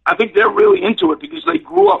 I think they're really into it because they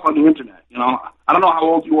grew up on the internet, I don't know how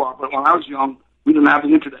old you are, but when I was young, we didn't have the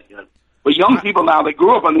internet yet. But young people now, they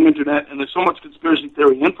grew up on the internet, and there's so much conspiracy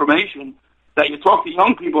theory information that you talk to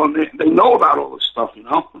young people, and they know about all this stuff,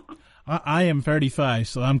 I am 35,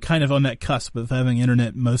 so I'm kind of on that cusp of having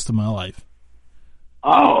internet most of my life.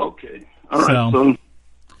 Oh, okay. All right. So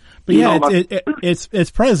but yeah,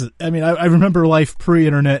 it's present. I mean, I remember life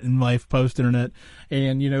pre-internet and life post-internet,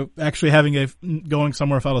 and actually going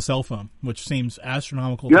somewhere without a cell phone, which seems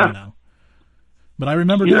astronomical to me now. But I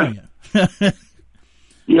remember doing it.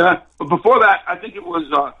 Yeah, but before that, I think it was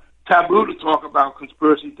taboo to talk about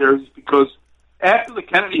conspiracy theories because after the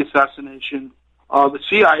Kennedy assassination, the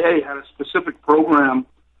CIA had a specific program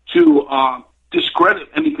to discredit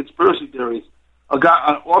any conspiracy theories. An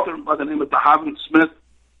author by the name of DeHaven Smith,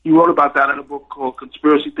 he wrote about that in a book called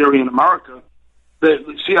Conspiracy Theory in America.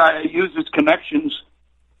 The CIA used its connections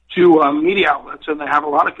to media outlets, and they have a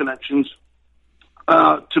lot of connections,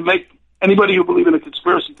 to make anybody who believes in a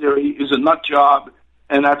conspiracy theory is a nut job,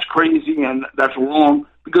 and that's crazy and that's wrong,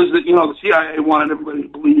 because the CIA wanted everybody to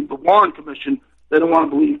believe the Warren Commission. They don't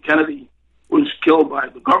want to believe Kennedy was killed by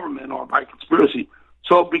the government or by conspiracy.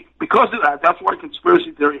 So because of that, that's why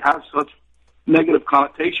conspiracy theory has such negative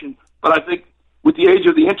connotation. But I think with the age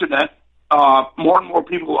of the internet, more and more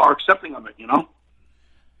people are accepting of it,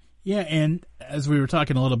 Yeah, and as we were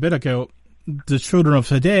talking a little bit ago, the children of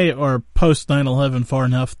today are post 9/11 far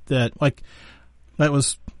enough that, that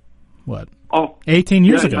was, 18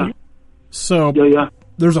 years ago. Yeah. So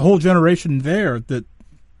there's a whole generation there that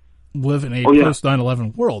live in a post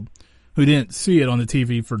 9/11 world who didn't see it on the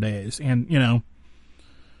TV for days, and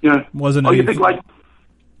wasn't. You think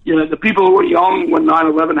the people who were young when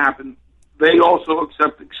 9/11 happened, they also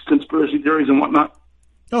accept conspiracy theories and whatnot?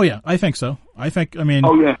 Oh yeah, I think so. I think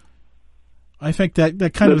I think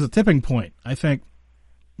that kind of is a tipping point. I think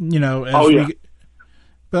but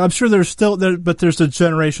I'm sure there's still there, but there's a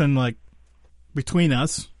generation between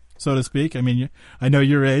us, so to speak. I mean, I know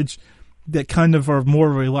your age, that kind of are more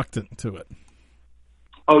reluctant to it.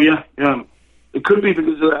 Oh yeah. It could be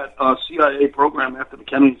because of that CIA program after the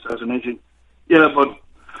Kennedy assassination. Yeah, but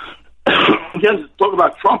again, talk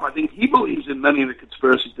about Trump. I think he believes in many of the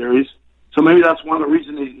conspiracy theories, so maybe that's one of the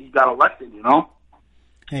reasons he got elected.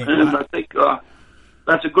 Hey, and I think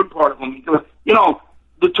that's a good part of him.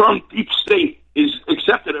 The term deep state is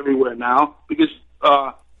accepted everywhere now because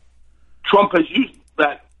Trump has used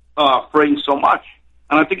that phrase so much,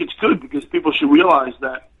 and I think it's good because people should realize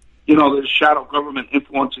that there's shadow government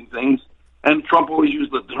influencing things, and Trump always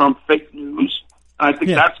used the term fake news, and I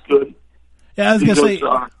think that's good. Yeah, I was going to say,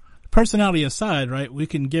 personality aside, right? We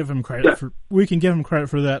can give him credit for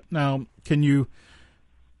that. Now,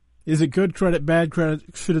 is it good credit, bad credit?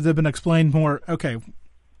 Should it have been explained more? Okay,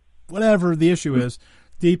 whatever the issue is,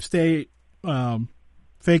 deep state,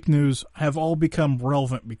 fake news have all become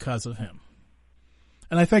relevant because of him.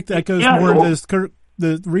 And I think that goes more into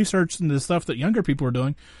the research and the stuff that younger people are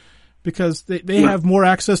doing, because they have more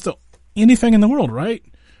access to anything in the world, right?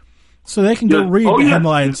 So they can go read the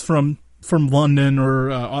headlines from London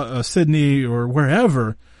or Sydney or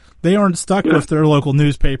wherever. They aren't stuck with their local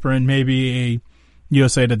newspaper and maybe a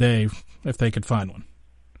USA Today if they could find one.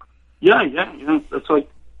 Yeah. That's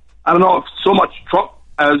I don't know if so much Trump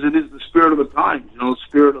as it is the spirit of the times, the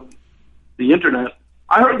spirit of the internet.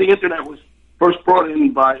 I heard the internet was first brought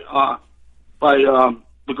in by the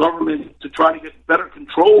government to try to get better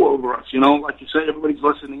control over us. Like you say, everybody's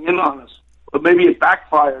listening in on us. But maybe it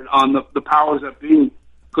backfired on the powers that be,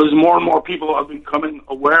 because more and more people are becoming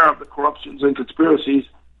aware of the corruptions and conspiracies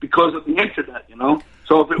because of the internet,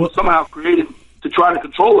 So if it was somehow created to try to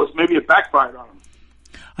control us, maybe it backfired on them.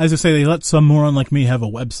 As I say, they let some moron like me have a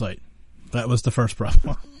website. That was the first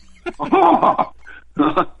problem. Your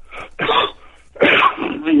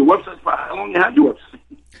website, how long you had your website?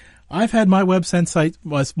 I've had my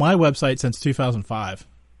website since 2005,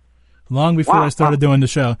 long before I started doing the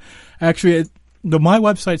show. Actually, my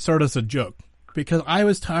website started as a joke because I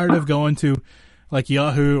was tired of going to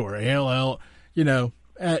Yahoo or AOL,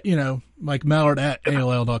 like Mallard at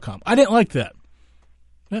AOL.com. I didn't like that.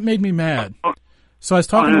 That made me mad. So I was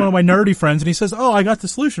talking to one of my nerdy friends, and he says, "Oh, I got the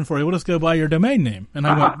solution for you. We'll just go buy your domain name." And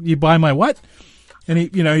I went, "You buy my what?" And he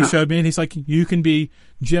showed me, and he's like, "You can be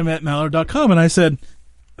Jim@Mallard.com." And I said,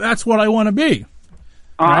 "That's what I want to be."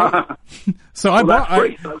 Right? So I bought,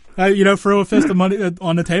 I threw a fist of money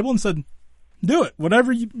on the table and said, "Do it.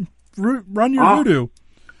 Whatever you run your voodoo."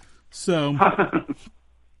 So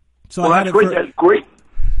well, that's great. That's great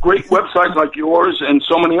websites like yours and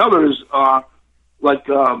so many others, like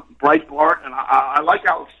Breitbart, and I like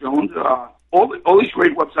Alex Jones. All these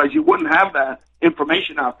great websites. You wouldn't have that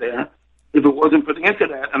information out there if it wasn't for the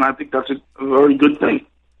internet, and I think that's a very good thing.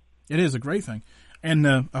 It is a great thing. And,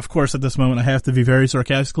 of course, at this moment, I have to be very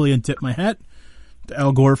sarcastically and tip my hat to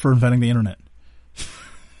Al Gore for inventing the internet.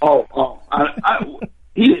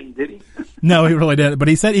 He didn't, did he? No, he really didn't. But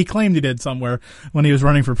he claimed he did somewhere when he was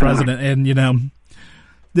running for president. And,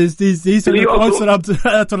 these are the quotes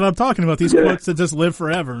that's what I'm talking about. These quotes that just live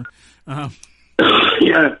forever. Yeah.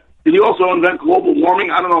 Did he also invent global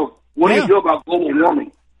warming? I don't know. What do you feel about global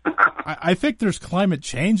warming? I think there's climate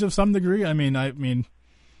change of some degree. I think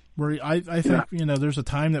there's a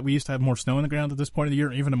time that we used to have more snow on the ground at this point of the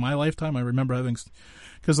year. Even in my lifetime, I remember having,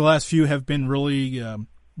 because the last few have been really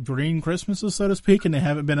green Christmases, so to speak, and they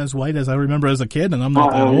haven't been as white as I remember as a kid, and I'm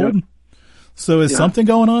not that old. So is something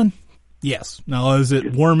going on? Yes. Now, is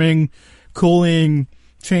it warming, cooling,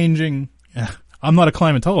 changing? I'm not a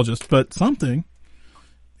climatologist, but something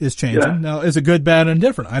is changing. Yeah. Now, is it good, bad, and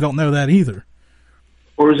different? I don't know that either.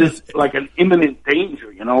 Or is it like an imminent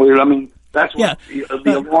danger? I mean, that's what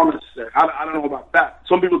the alarmists say. I don't know about that.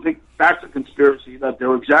 Some people think that's a conspiracy, that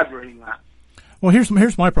they're exaggerating that. Well, here's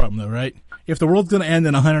my problem, though, right? If the world's going to end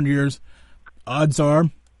in 100 years, odds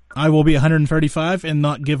are I will be 135 and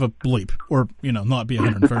not give a bleep, or not be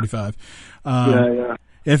 135.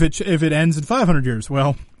 If it ends in 500 years,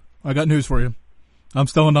 well, I got news for you. I'm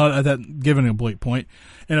still not at that giving a bleep point.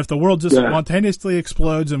 And if the world just spontaneously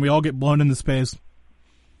explodes and we all get blown into space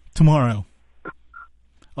tomorrow,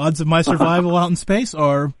 odds of my survival out in space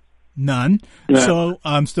are none. Yeah. So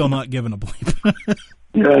I'm still not giving a bleep.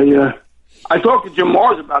 Yeah. I talked to Jim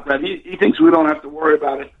Mars about that. He thinks we don't have to worry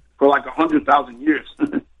about it for like 100,000 years.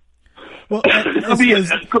 Well,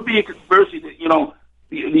 it could be a conspiracy that,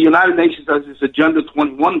 the United Nations has this Agenda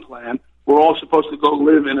 21 plan. We're all supposed to go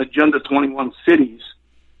live in Agenda 21 cities.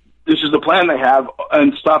 This is the plan they have,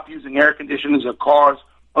 and stop using air conditioners or cars.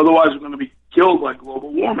 Otherwise, we're going to be killed by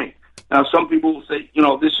global warming. Now, some people will say,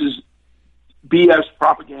 this is BS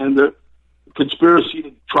propaganda, conspiracy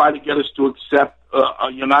to try to get us to accept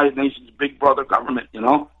a United Nations big brother government,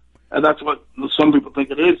 And that's what some people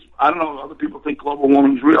think it is. I don't know. Other people think global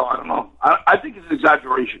warming is real. I don't know. I think it's an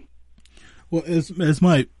exaggeration. Well, as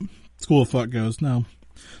my school of thought goes, no.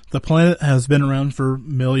 The planet has been around for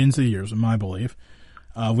millions of years, in my belief.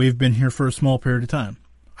 We've been here for a small period of time.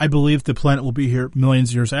 I believe the planet will be here millions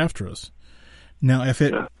of years after us. Now, if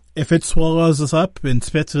it swallows us up and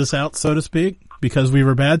spits us out, so to speak, because we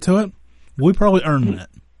were bad to it, we probably earned that,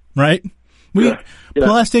 right?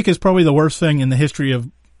 Plastic is probably the worst thing in the history of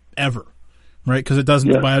ever, right? Because it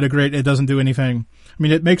doesn't biodegrade, it doesn't do anything. I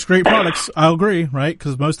mean, it makes great products, I'll agree, right?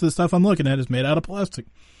 Because most of the stuff I'm looking at is made out of plastic.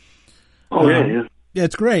 Yeah,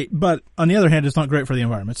 it's great, but on the other hand, it's not great for the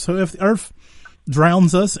environment. So if the Earth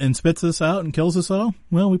drowns us and spits us out and kills us all,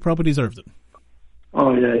 well, we probably deserved it.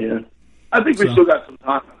 Oh, yeah. I think we still got some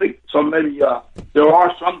time. I think maybe there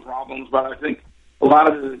are some problems, but I think a lot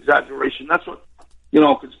of it is exaggeration. That's what,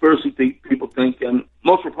 conspiracy people think, and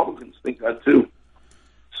most Republicans think that too.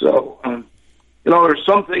 So, there's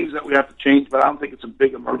some things that we have to change, but I don't think it's a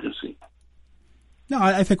big emergency. No,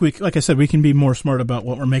 I think like I said, we can be more smart about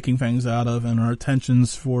what we're making things out of and our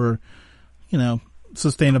intentions for,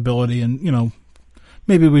 sustainability and,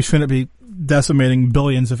 maybe we shouldn't be decimating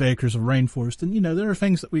billions of acres of rainforest. And, there are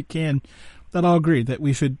things that I'll agree that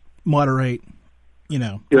we should moderate,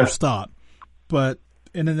 or stop. But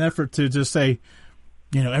in an effort to just say,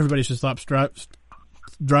 everybody should stop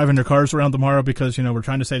driving their cars around tomorrow because, we're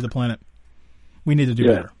trying to save the planet, we need to do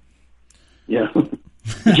better. Yeah.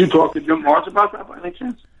 Did you talk to Jim Mars about that by any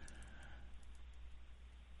chance?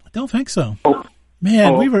 I don't think so. Oh.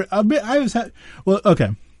 Man, we were. Okay.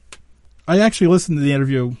 I actually listened to the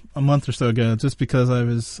interview a month or so ago just because I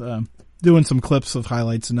was doing some clips of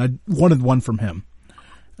highlights, and I wanted one from him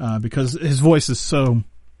because his voice is so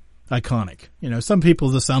iconic. Some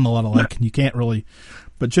people just sound a lot alike, and you can't really.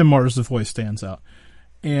 But Jim Mars' voice stands out.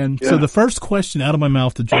 And so the first question out of my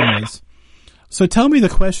mouth to Jim is, so tell me the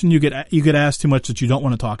question you get asked too much that you don't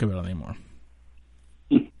want to talk about anymore.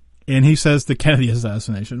 And he says the Kennedy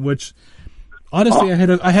assassination, which honestly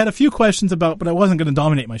I had a few questions about, but I wasn't going to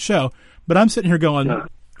dominate my show. But I'm sitting here going,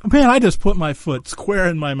 Man, I just put my foot square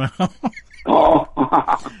in my mouth. Oh.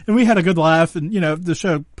 And we had a good laugh, and, the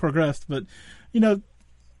show progressed. But,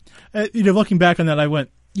 looking back on that, I went,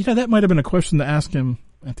 that might have been a question to ask him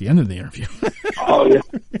at the end of the interview. Oh, yeah.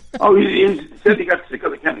 Oh, he said he got sick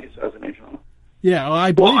of the Kennedy assassination. Yeah, well,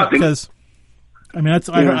 I believe because,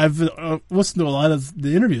 I've listened to a lot of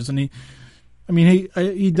the interviews, and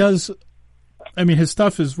he does, his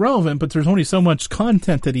stuff is relevant, but there's only so much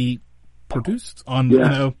content that he produced on,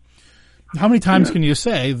 how many times can you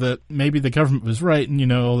say that maybe the government was right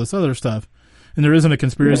and, all this other stuff, and there isn't a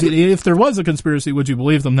conspiracy? Yeah. If there was a conspiracy, would you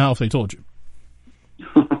believe them now if they told you?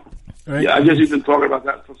 Right? Yeah, I guess he's been talking about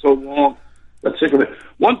that for so long. That's sick of it.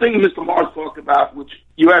 One thing Mr. Mars talked about, which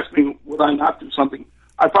you asked me, would I not do something?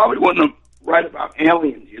 I probably wouldn't write about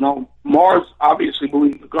aliens. Mars obviously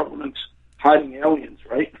believes the government's hiding aliens,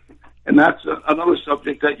 right? And that's another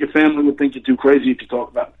subject that your family would think you're too crazy if you talk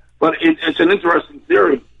about. But it's an interesting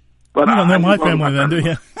theory. But you don't know my family then, do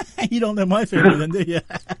you? You don't know my family then, do you?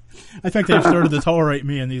 I think they've started to tolerate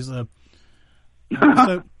me in these. So,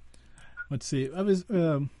 let's see. It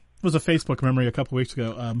was a Facebook memory a couple weeks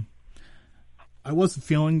ago. I wasn't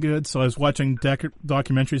feeling good, so I was watching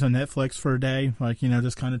documentaries on Netflix for a day,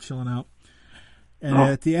 just kind of chilling out. And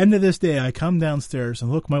at the end of this day, I come downstairs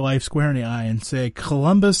and look my wife square in the eye and say,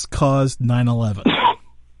 "Columbus caused 9/11."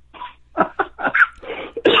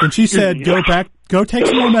 And she said, go take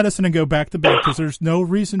some more medicine and go back to bed because there's no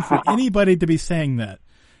reason for anybody to be saying that.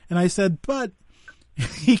 And I said, but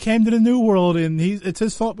he came to the New World and it's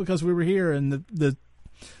his fault because we were here and the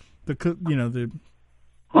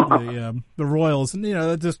royals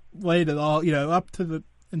and, just laid it all, up to the,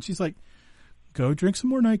 and she's like, go drink some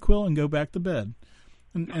more NyQuil and go back to bed.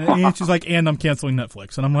 And she's like, and I'm canceling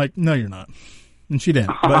Netflix. And I'm like, no, you're not. And she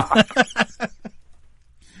didn't. But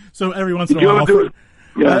so every once in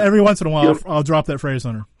a while, I'll drop that phrase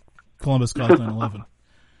on her. Columbus caused 9/11.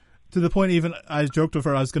 To the point, even I joked with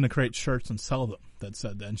her I was going to create shirts and sell them that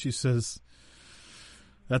said that, and she says,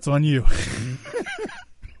 "That's on you."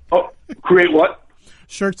 Oh, create what?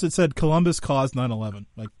 Shirts that said Columbus caused 9/11,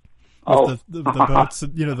 like with the boats,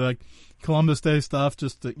 the Columbus Day stuff,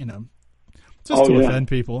 just to offend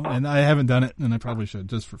people. And I haven't done it, and I probably should,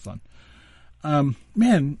 just for fun.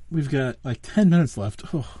 Man, we've got like 10 minutes left.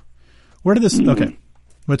 Oh. Where did this? Okay,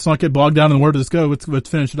 let's not get bogged down in where did this go. Let's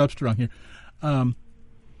finish it up strong here.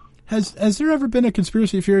 Has there ever been a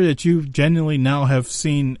conspiracy theory that you genuinely now have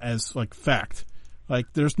seen as like fact? Like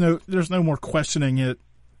there's no more questioning it.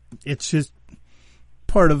 It's just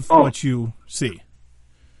part of what you see.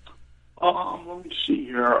 Let me see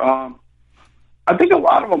here. I think a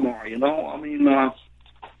lot of them are.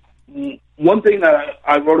 One thing that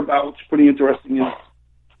I wrote about, which is pretty interesting, is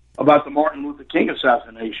about the Martin Luther King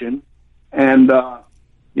assassination. And, I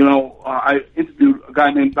interviewed a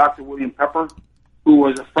guy named Dr. William Pepper, who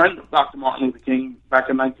was a friend of Dr. Martin Luther King back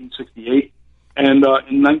in 1968. And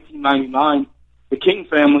in 1999, the King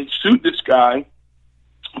family sued this guy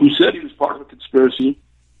who said he was part of a conspiracy,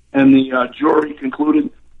 and the jury concluded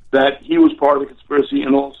that he was part of the conspiracy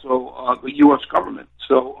and also the U.S. government.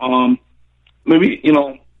 So maybe,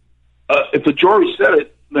 if the jury said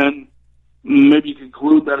it, then maybe you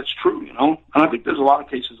conclude that it's true, And I think there's a lot of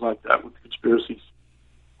cases like that with conspiracies.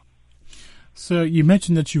 So you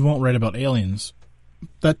mentioned that you won't write about aliens.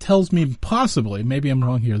 That tells me possibly, maybe I'm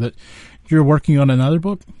wrong here, that you're working on another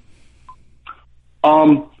book?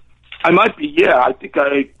 I might be, yeah. I think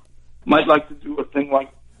I might like to do a thing like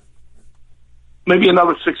maybe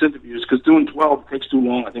another 6 interviews, because doing 12 takes too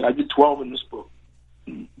long. I think I did 12 in this book.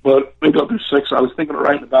 But maybe I'll do 6. I was thinking of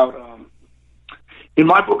writing about, in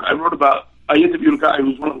my book, I interviewed a guy who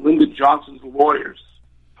was one of Lyndon Johnson's lawyers,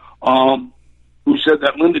 who said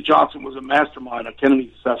that Lyndon Johnson was a mastermind of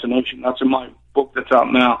Kennedy's assassination. That's in my book that's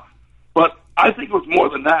out now. But I think it was more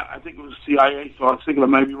than that. I think it was CIA, so I was thinking of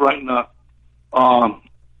maybe writing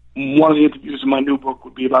one of the interviews in my new book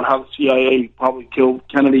would be about how the CIA probably killed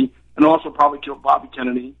Kennedy and also probably killed Bobby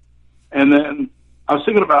Kennedy. And then I was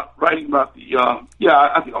thinking about writing about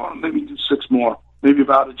I think I want to maybe do 6 more, maybe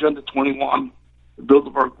about Agenda 21, the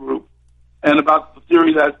Bilderberg Group, and about the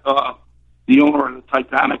theory that the owner of the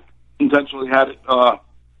Titanic intentionally had it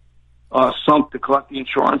sunk to collect the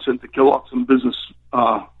insurance and to kill off some business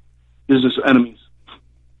enemies.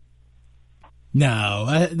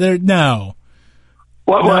 No.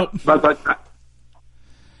 What?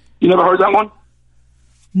 You never heard that one?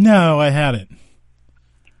 No, I hadn't.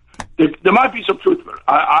 There might be some truth to it.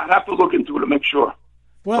 I have to look into it to make sure.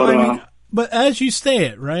 Well, but as you say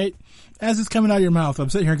it, right, as it's coming out of your mouth, I'm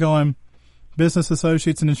sitting here going, business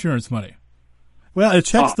associates and insurance money. Well, it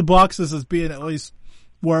checks the boxes as being at least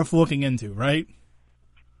worth looking into, right?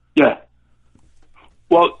 Yeah.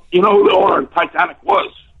 Well, you know who the owner of Titanic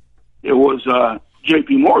was? It was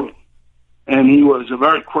J.P. Morgan, and he was a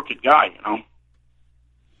very crooked guy, you know.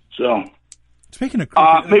 So, speaking of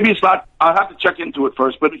crooked, maybe it's not. I'll have to check into it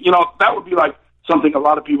first, but you know that would be like something a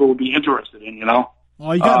lot of people would be interested in, you know.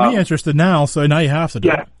 Well, you got me interested now, so now you have to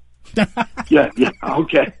do it. Yeah.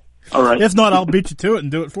 Okay. All right. If not, I'll beat you to it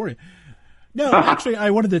and do it for you. No, actually, I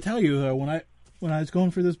wanted to tell you though when I was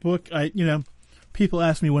going through this book, people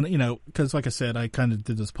ask me when, because like I said, I kind of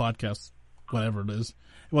did this podcast, whatever it is.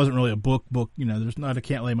 It wasn't really a book, I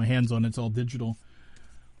can't lay my hands on it. It's all digital.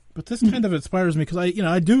 But this kind of inspires me because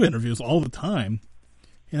I do interviews all the time.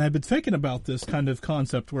 And I've been thinking about this kind of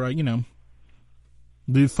concept where I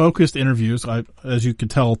do focused interviews. As you could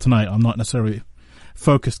tell tonight, I'm not necessarily a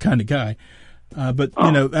focused kind of guy. But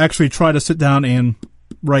actually try to sit down and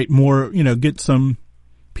write more, get some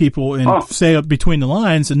people and say up between the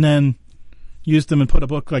lines and then use them and put a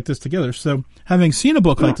book like this together. So having seen a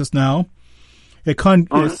book like this now, it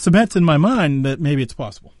cements in my mind that maybe it's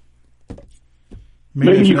possible.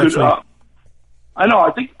 Maybe you could. I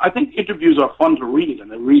know. I think interviews are fun to read and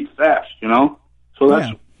they read fast. So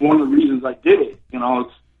that's one of the reasons I did it.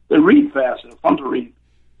 They read fast and they're fun to read.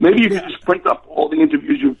 Maybe you could just print up all the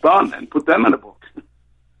interviews you've done and put them in a book.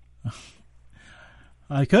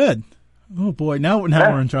 I could. Oh boy, now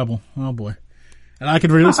we're in trouble. Oh boy, and I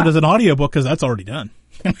could release it as an audiobook because that's already done.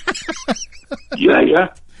 Yeah.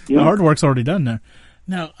 The hard work's already done there.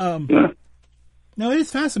 Now, no,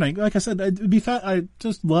 it's fascinating. Like I said, I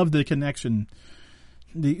just love the connection.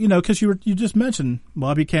 Because you just mentioned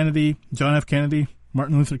Bobby Kennedy, John F. Kennedy,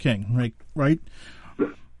 Martin Luther King, right?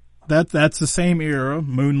 That's the same era,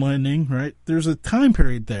 moon landing, right? There's a time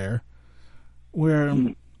period there where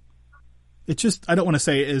it just, I don't want to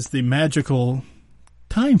say is the magical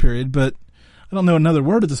time period, but I don't know another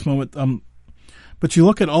word at this moment. But you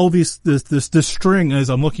look at all this string as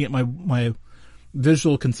I'm looking at my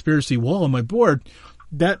visual conspiracy wall on my board,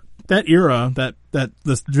 that era, that the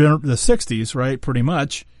 60s, right, pretty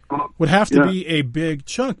much, would have to be a big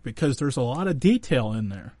chunk because there's a lot of detail in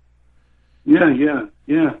there. Yeah.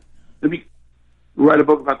 Maybe write a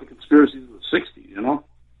book about the conspiracies of the 60s,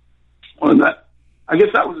 And I guess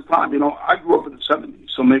that was the time, I grew up in the 70s,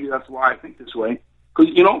 so maybe that's why I think this way.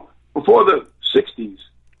 Because, before the 60s,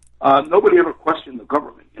 nobody ever questioned the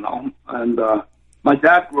government, and my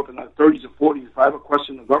dad grew up in the 30s and 40s. If I ever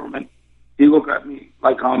questioned the government, he'd look at me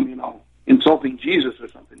like I'm, insulting Jesus or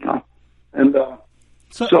something, And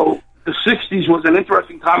so the 60s was an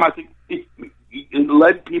interesting time. I think it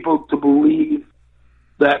led people to believe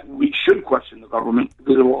that we should question the government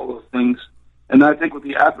because of all those things. And I think with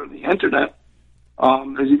the advent of the Internet,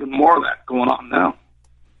 there's even more of that going on now.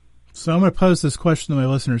 So I'm going to pose this question to my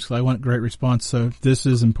listeners because I want a great response, so this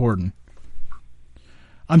is important.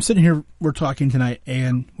 I'm sitting here, we're talking tonight,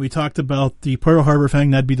 and we talked about the Pearl Harbor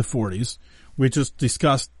thing, that'd be the 40s. We just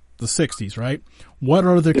discussed the 60s, right?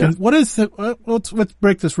 Let's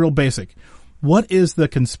break this real basic. What is the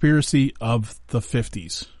conspiracy of the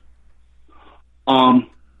 50s?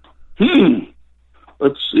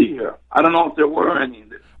 Let's see here. I don't know if there were any.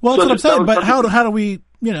 Well, that's what I'm saying, but how do we,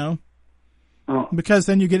 because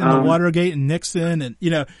then you get into Watergate and Nixon and,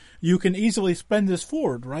 you can easily spin this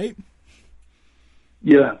forward, right?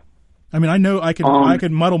 Yeah. I mean, I know I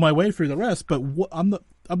can muddle my way through the rest, but I'm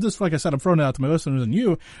just, like I said, I'm throwing it out to my listeners and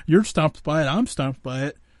you're stumped by it, I'm stumped by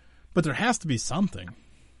it, but there has to be something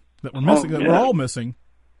that we're missing, that we're all missing.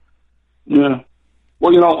 Yeah.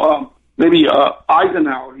 Well, maybe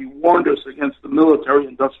Eisenhower, he warned us against the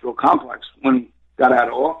military-industrial complex when he got out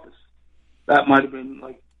of office. That might have been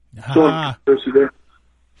sort of conspiracy there.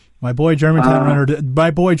 My boy Germantown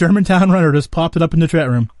Runner just popped it up in the chat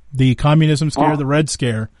room. The communism scare, the Red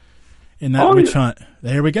Scare, in that witch hunt.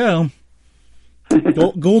 There we go.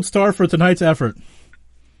 Gold star for tonight's effort.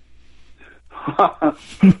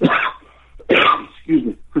 Excuse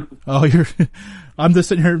me. Oh, I'm just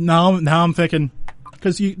sitting here now. Now I'm thinking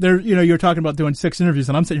because you're talking about doing 6 interviews,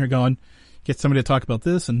 and I'm sitting here going, get somebody to talk about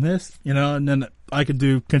this and this, and then I could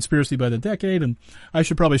do conspiracy by the decade, and I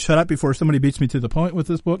should probably shut up before somebody beats me to the point with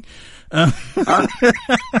this book, like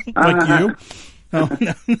you.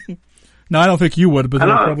 No, I don't think you would, but there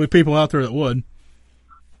are probably people out there that would.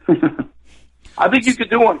 I think you could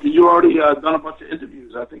do one because you already done a bunch of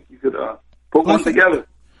interviews. I think you could put one together.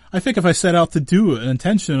 I think if I set out to do an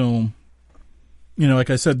intentional, like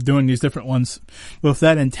I said, doing these different ones with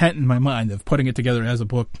that intent in my mind of putting it together as a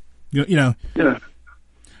book, Yeah. You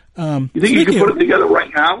think you could put it together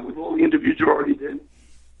right now with all the interviews you already did?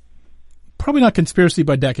 Probably not conspiracy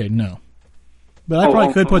by decade, no. But I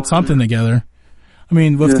probably could put something together. I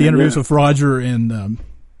mean, with the interviews with Roger and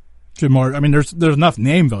Jim Martin. I mean, there's enough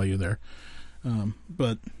name value there.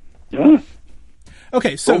 But Yeah.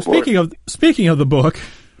 okay, so speaking of the book,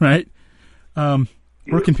 right?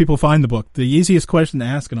 Where can people find the book? The easiest question to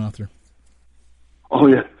ask an author. Oh,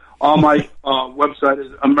 yeah. My website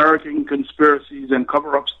is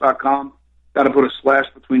AmericanConspiraciesAndCoverups.com. Got to put a slash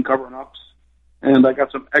between cover and ups. And I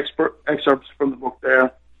got some excerpts from the book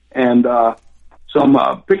there, and some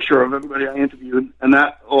picture of everybody I interviewed. And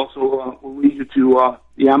that also will lead you to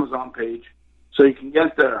the Amazon page, so you can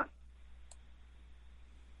get there.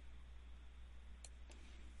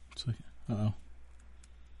 Uh-oh.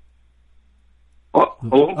 Oh,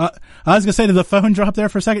 hello? I was going to say, did the phone drop there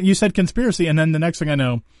for a second? You said conspiracy, and then the next thing I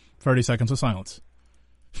know, 30 seconds of silence.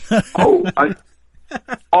 My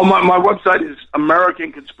website is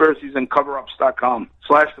AmericanConspiraciesAndCoverups.com,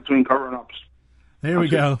 slash between cover and ups. There we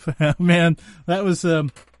go. Man, that was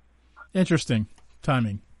interesting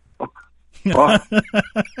timing. I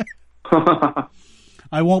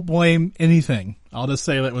won't blame anything. I'll just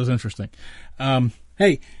say that was interesting.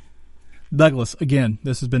 Hey, Douglas, again,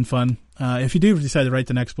 this has been fun. If you do decide to write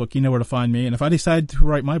the next book, you know where to find me. And if I decide to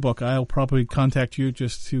write my book, I'll probably contact you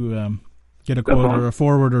just to get a quote or a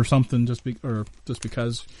forward or something, just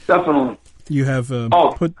because. Definitely. You have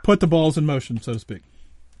put the balls in motion, so to speak.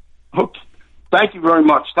 Okay. Thank you very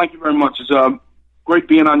much. It's great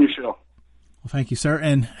being on your show. Well, thank you, sir,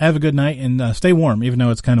 and have a good night, and stay warm, even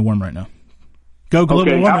though it's kind of warm right now. Go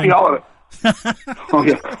global warming. Happy holiday.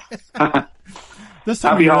 This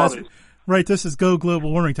time Happy of year, holidays. right, this is go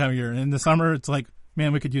global warming time of year. And in the summer, it's like,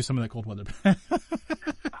 man, we could use some of that cold weather.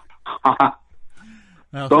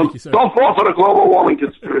 Well, thank you, sir. Don't fall for the global warming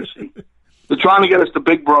conspiracy. They're trying to get us to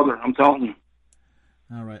Big Brother, I'm telling you.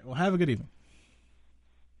 All right. Well, have a good evening.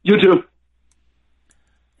 You too.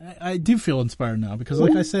 I do feel inspired now because,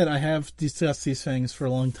 like I said, I have discussed these things for a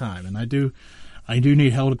long time, and I do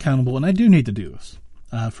need held accountable, and I do need to do this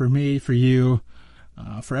for me, for you,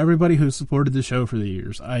 for everybody who's supported the show for the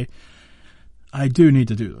years. I do need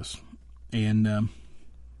to do this, and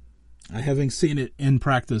having seen it in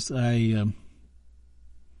practice, I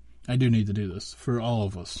do need to do this for all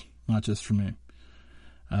of us, not just for me.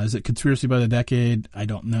 Is it conspiracy by the decade? I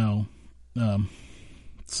don't know.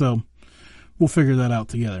 So we'll figure that out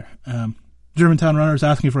together. Germantown Runner is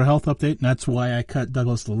asking for a health update, and that's why I cut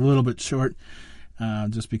Douglas a little bit short,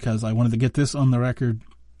 just because I wanted to get this on the record.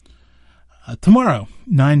 Tomorrow,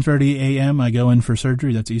 9:30 a.m., I go in for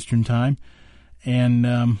surgery. That's Eastern Time.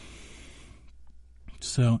 And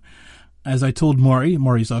so, as I told Maury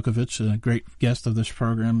Zelkovich, a great guest of this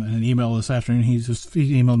program, in an email this afternoon, he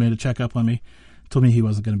emailed me to check up on me. Told me he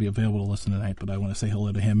wasn't going to be available to listen tonight, but I want to say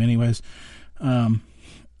hello to him anyways. He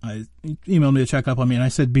emailed me to check up on me, and I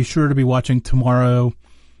said, be sure to be watching tomorrow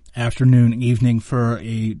afternoon, evening for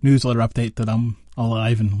a newsletter update that I'm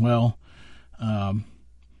alive and well.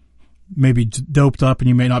 Maybe doped up and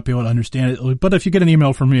you may not be able to understand it, but if you get an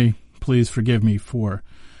email from me, please forgive me for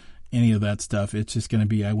any of that stuff. It's just going to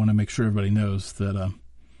be, I want to make sure everybody knows that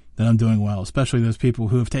I'm doing well, especially those people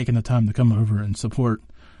who have taken the time to come over and support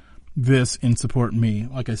this and support me.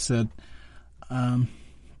 Like I said, I'm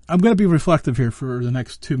going to be reflective here for the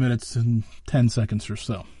next 2 minutes and 10 seconds or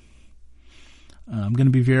so. I'm going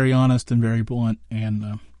to be very honest and very blunt,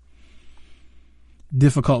 and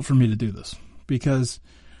difficult for me to do this because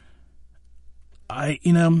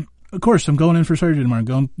of course, I'm going in for surgery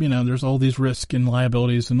tomorrow. There's all these risks and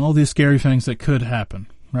liabilities and all these scary things that could happen,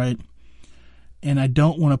 right? And I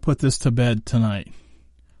don't want to put this to bed tonight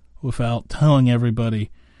without telling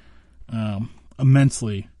everybody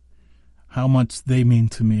immensely how much they mean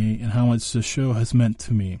to me and how much the show has meant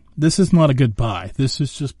to me. This is not a goodbye. This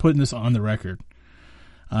is just putting this on the record.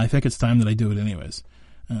 I think it's time that I do it anyways.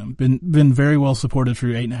 Been very well supported for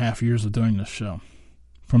 8.5 years of doing this show.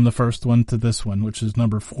 From the first one to this one, which is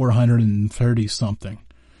number 430 something.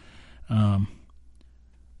 Not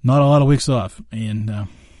a lot of weeks off. And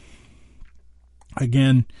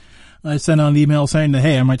again, I sent out an email saying that,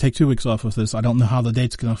 hey, I might take 2 weeks off with this. I don't know how the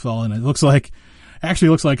date's going to fall, and it looks like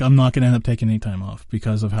I'm not going to end up taking any time off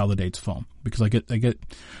because of how the dates fall. Because I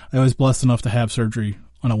was blessed enough to have surgery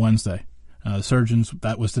on a Wednesday. The surgeons,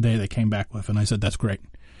 that was the day they came back with, and I said, that's great.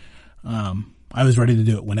 I was ready to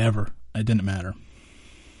do it whenever. It didn't matter.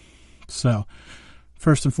 So,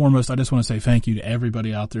 first and foremost, I just want to say thank you to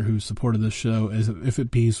everybody out there who supported this show, if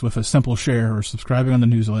it be with a simple share or subscribing on the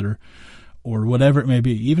newsletter or whatever it may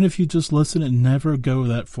be. Even if you just listen and never go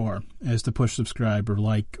that far as to push subscribe or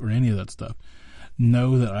like or any of that stuff,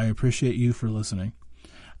 know that I appreciate you for listening.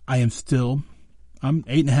 I'm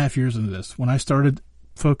 8.5 years into this. When I started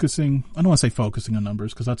focusing, I don't want to say focusing on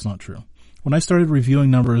numbers because that's not true. When I started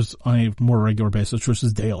reviewing numbers on a more regular basis, which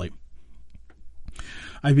is daily,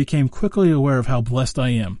 I became quickly aware of how blessed I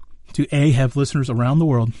am to A, have listeners around the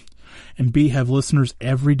world, and B, have listeners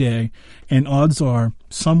every day. And odds are,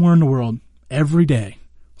 somewhere in the world, every day,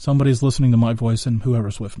 somebody's listening to my voice and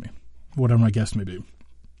whoever's with me, whatever my guest may be.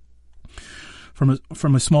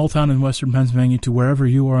 From a small town in western Pennsylvania to wherever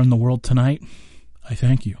you are in the world tonight, I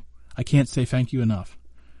thank you. I can't say thank you enough.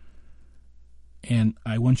 And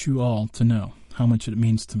I want you all to know how much it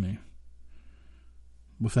means to me.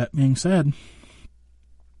 With that being said,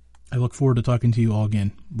 I look forward to talking to you all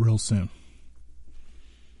again real soon.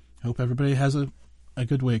 I hope everybody has a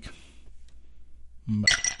good week. Bye.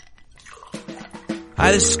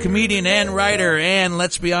 Hi, this is comedian and writer, and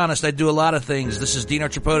let's be honest, I do a lot of things. This is Dino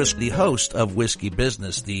Tripodis, the host of Whiskey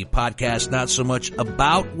Business, the podcast not so much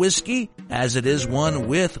about whiskey as it is one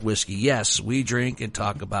with whiskey. Yes, we drink and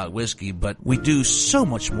talk about whiskey, but we do so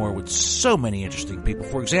much more with so many interesting people.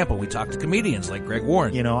 For example, we talk to comedians like Greg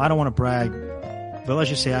Warren. You know, I don't want to brag, but let's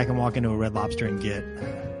just say I can walk into a Red Lobster and get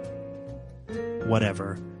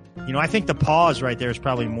whatever. You know, I think the pause right there is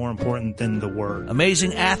probably more important than the word.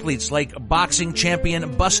 Amazing athletes like boxing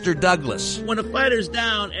champion Buster Douglas. When a fighter's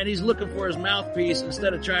down and he's looking for his mouthpiece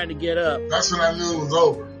instead of trying to get up. That's when I knew it was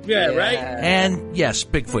over. Yeah, right? And yes,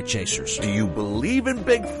 Bigfoot chasers. Do you believe in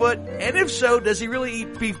Bigfoot? And if so, does he really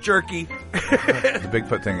eat beef jerky? The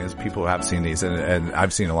Bigfoot thing is people have seen these, and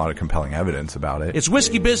I've seen a lot of compelling evidence about it. It's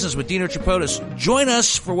Whiskey Business with Dino Tripodis. Join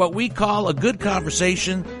us for what we call a good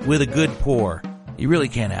conversation with a good pour. You really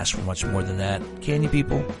can't ask for much more than that, can you,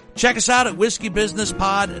 people? Check us out at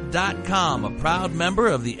whiskeybusinesspod.com, a proud member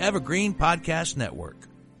of the Evergreen Podcast Network.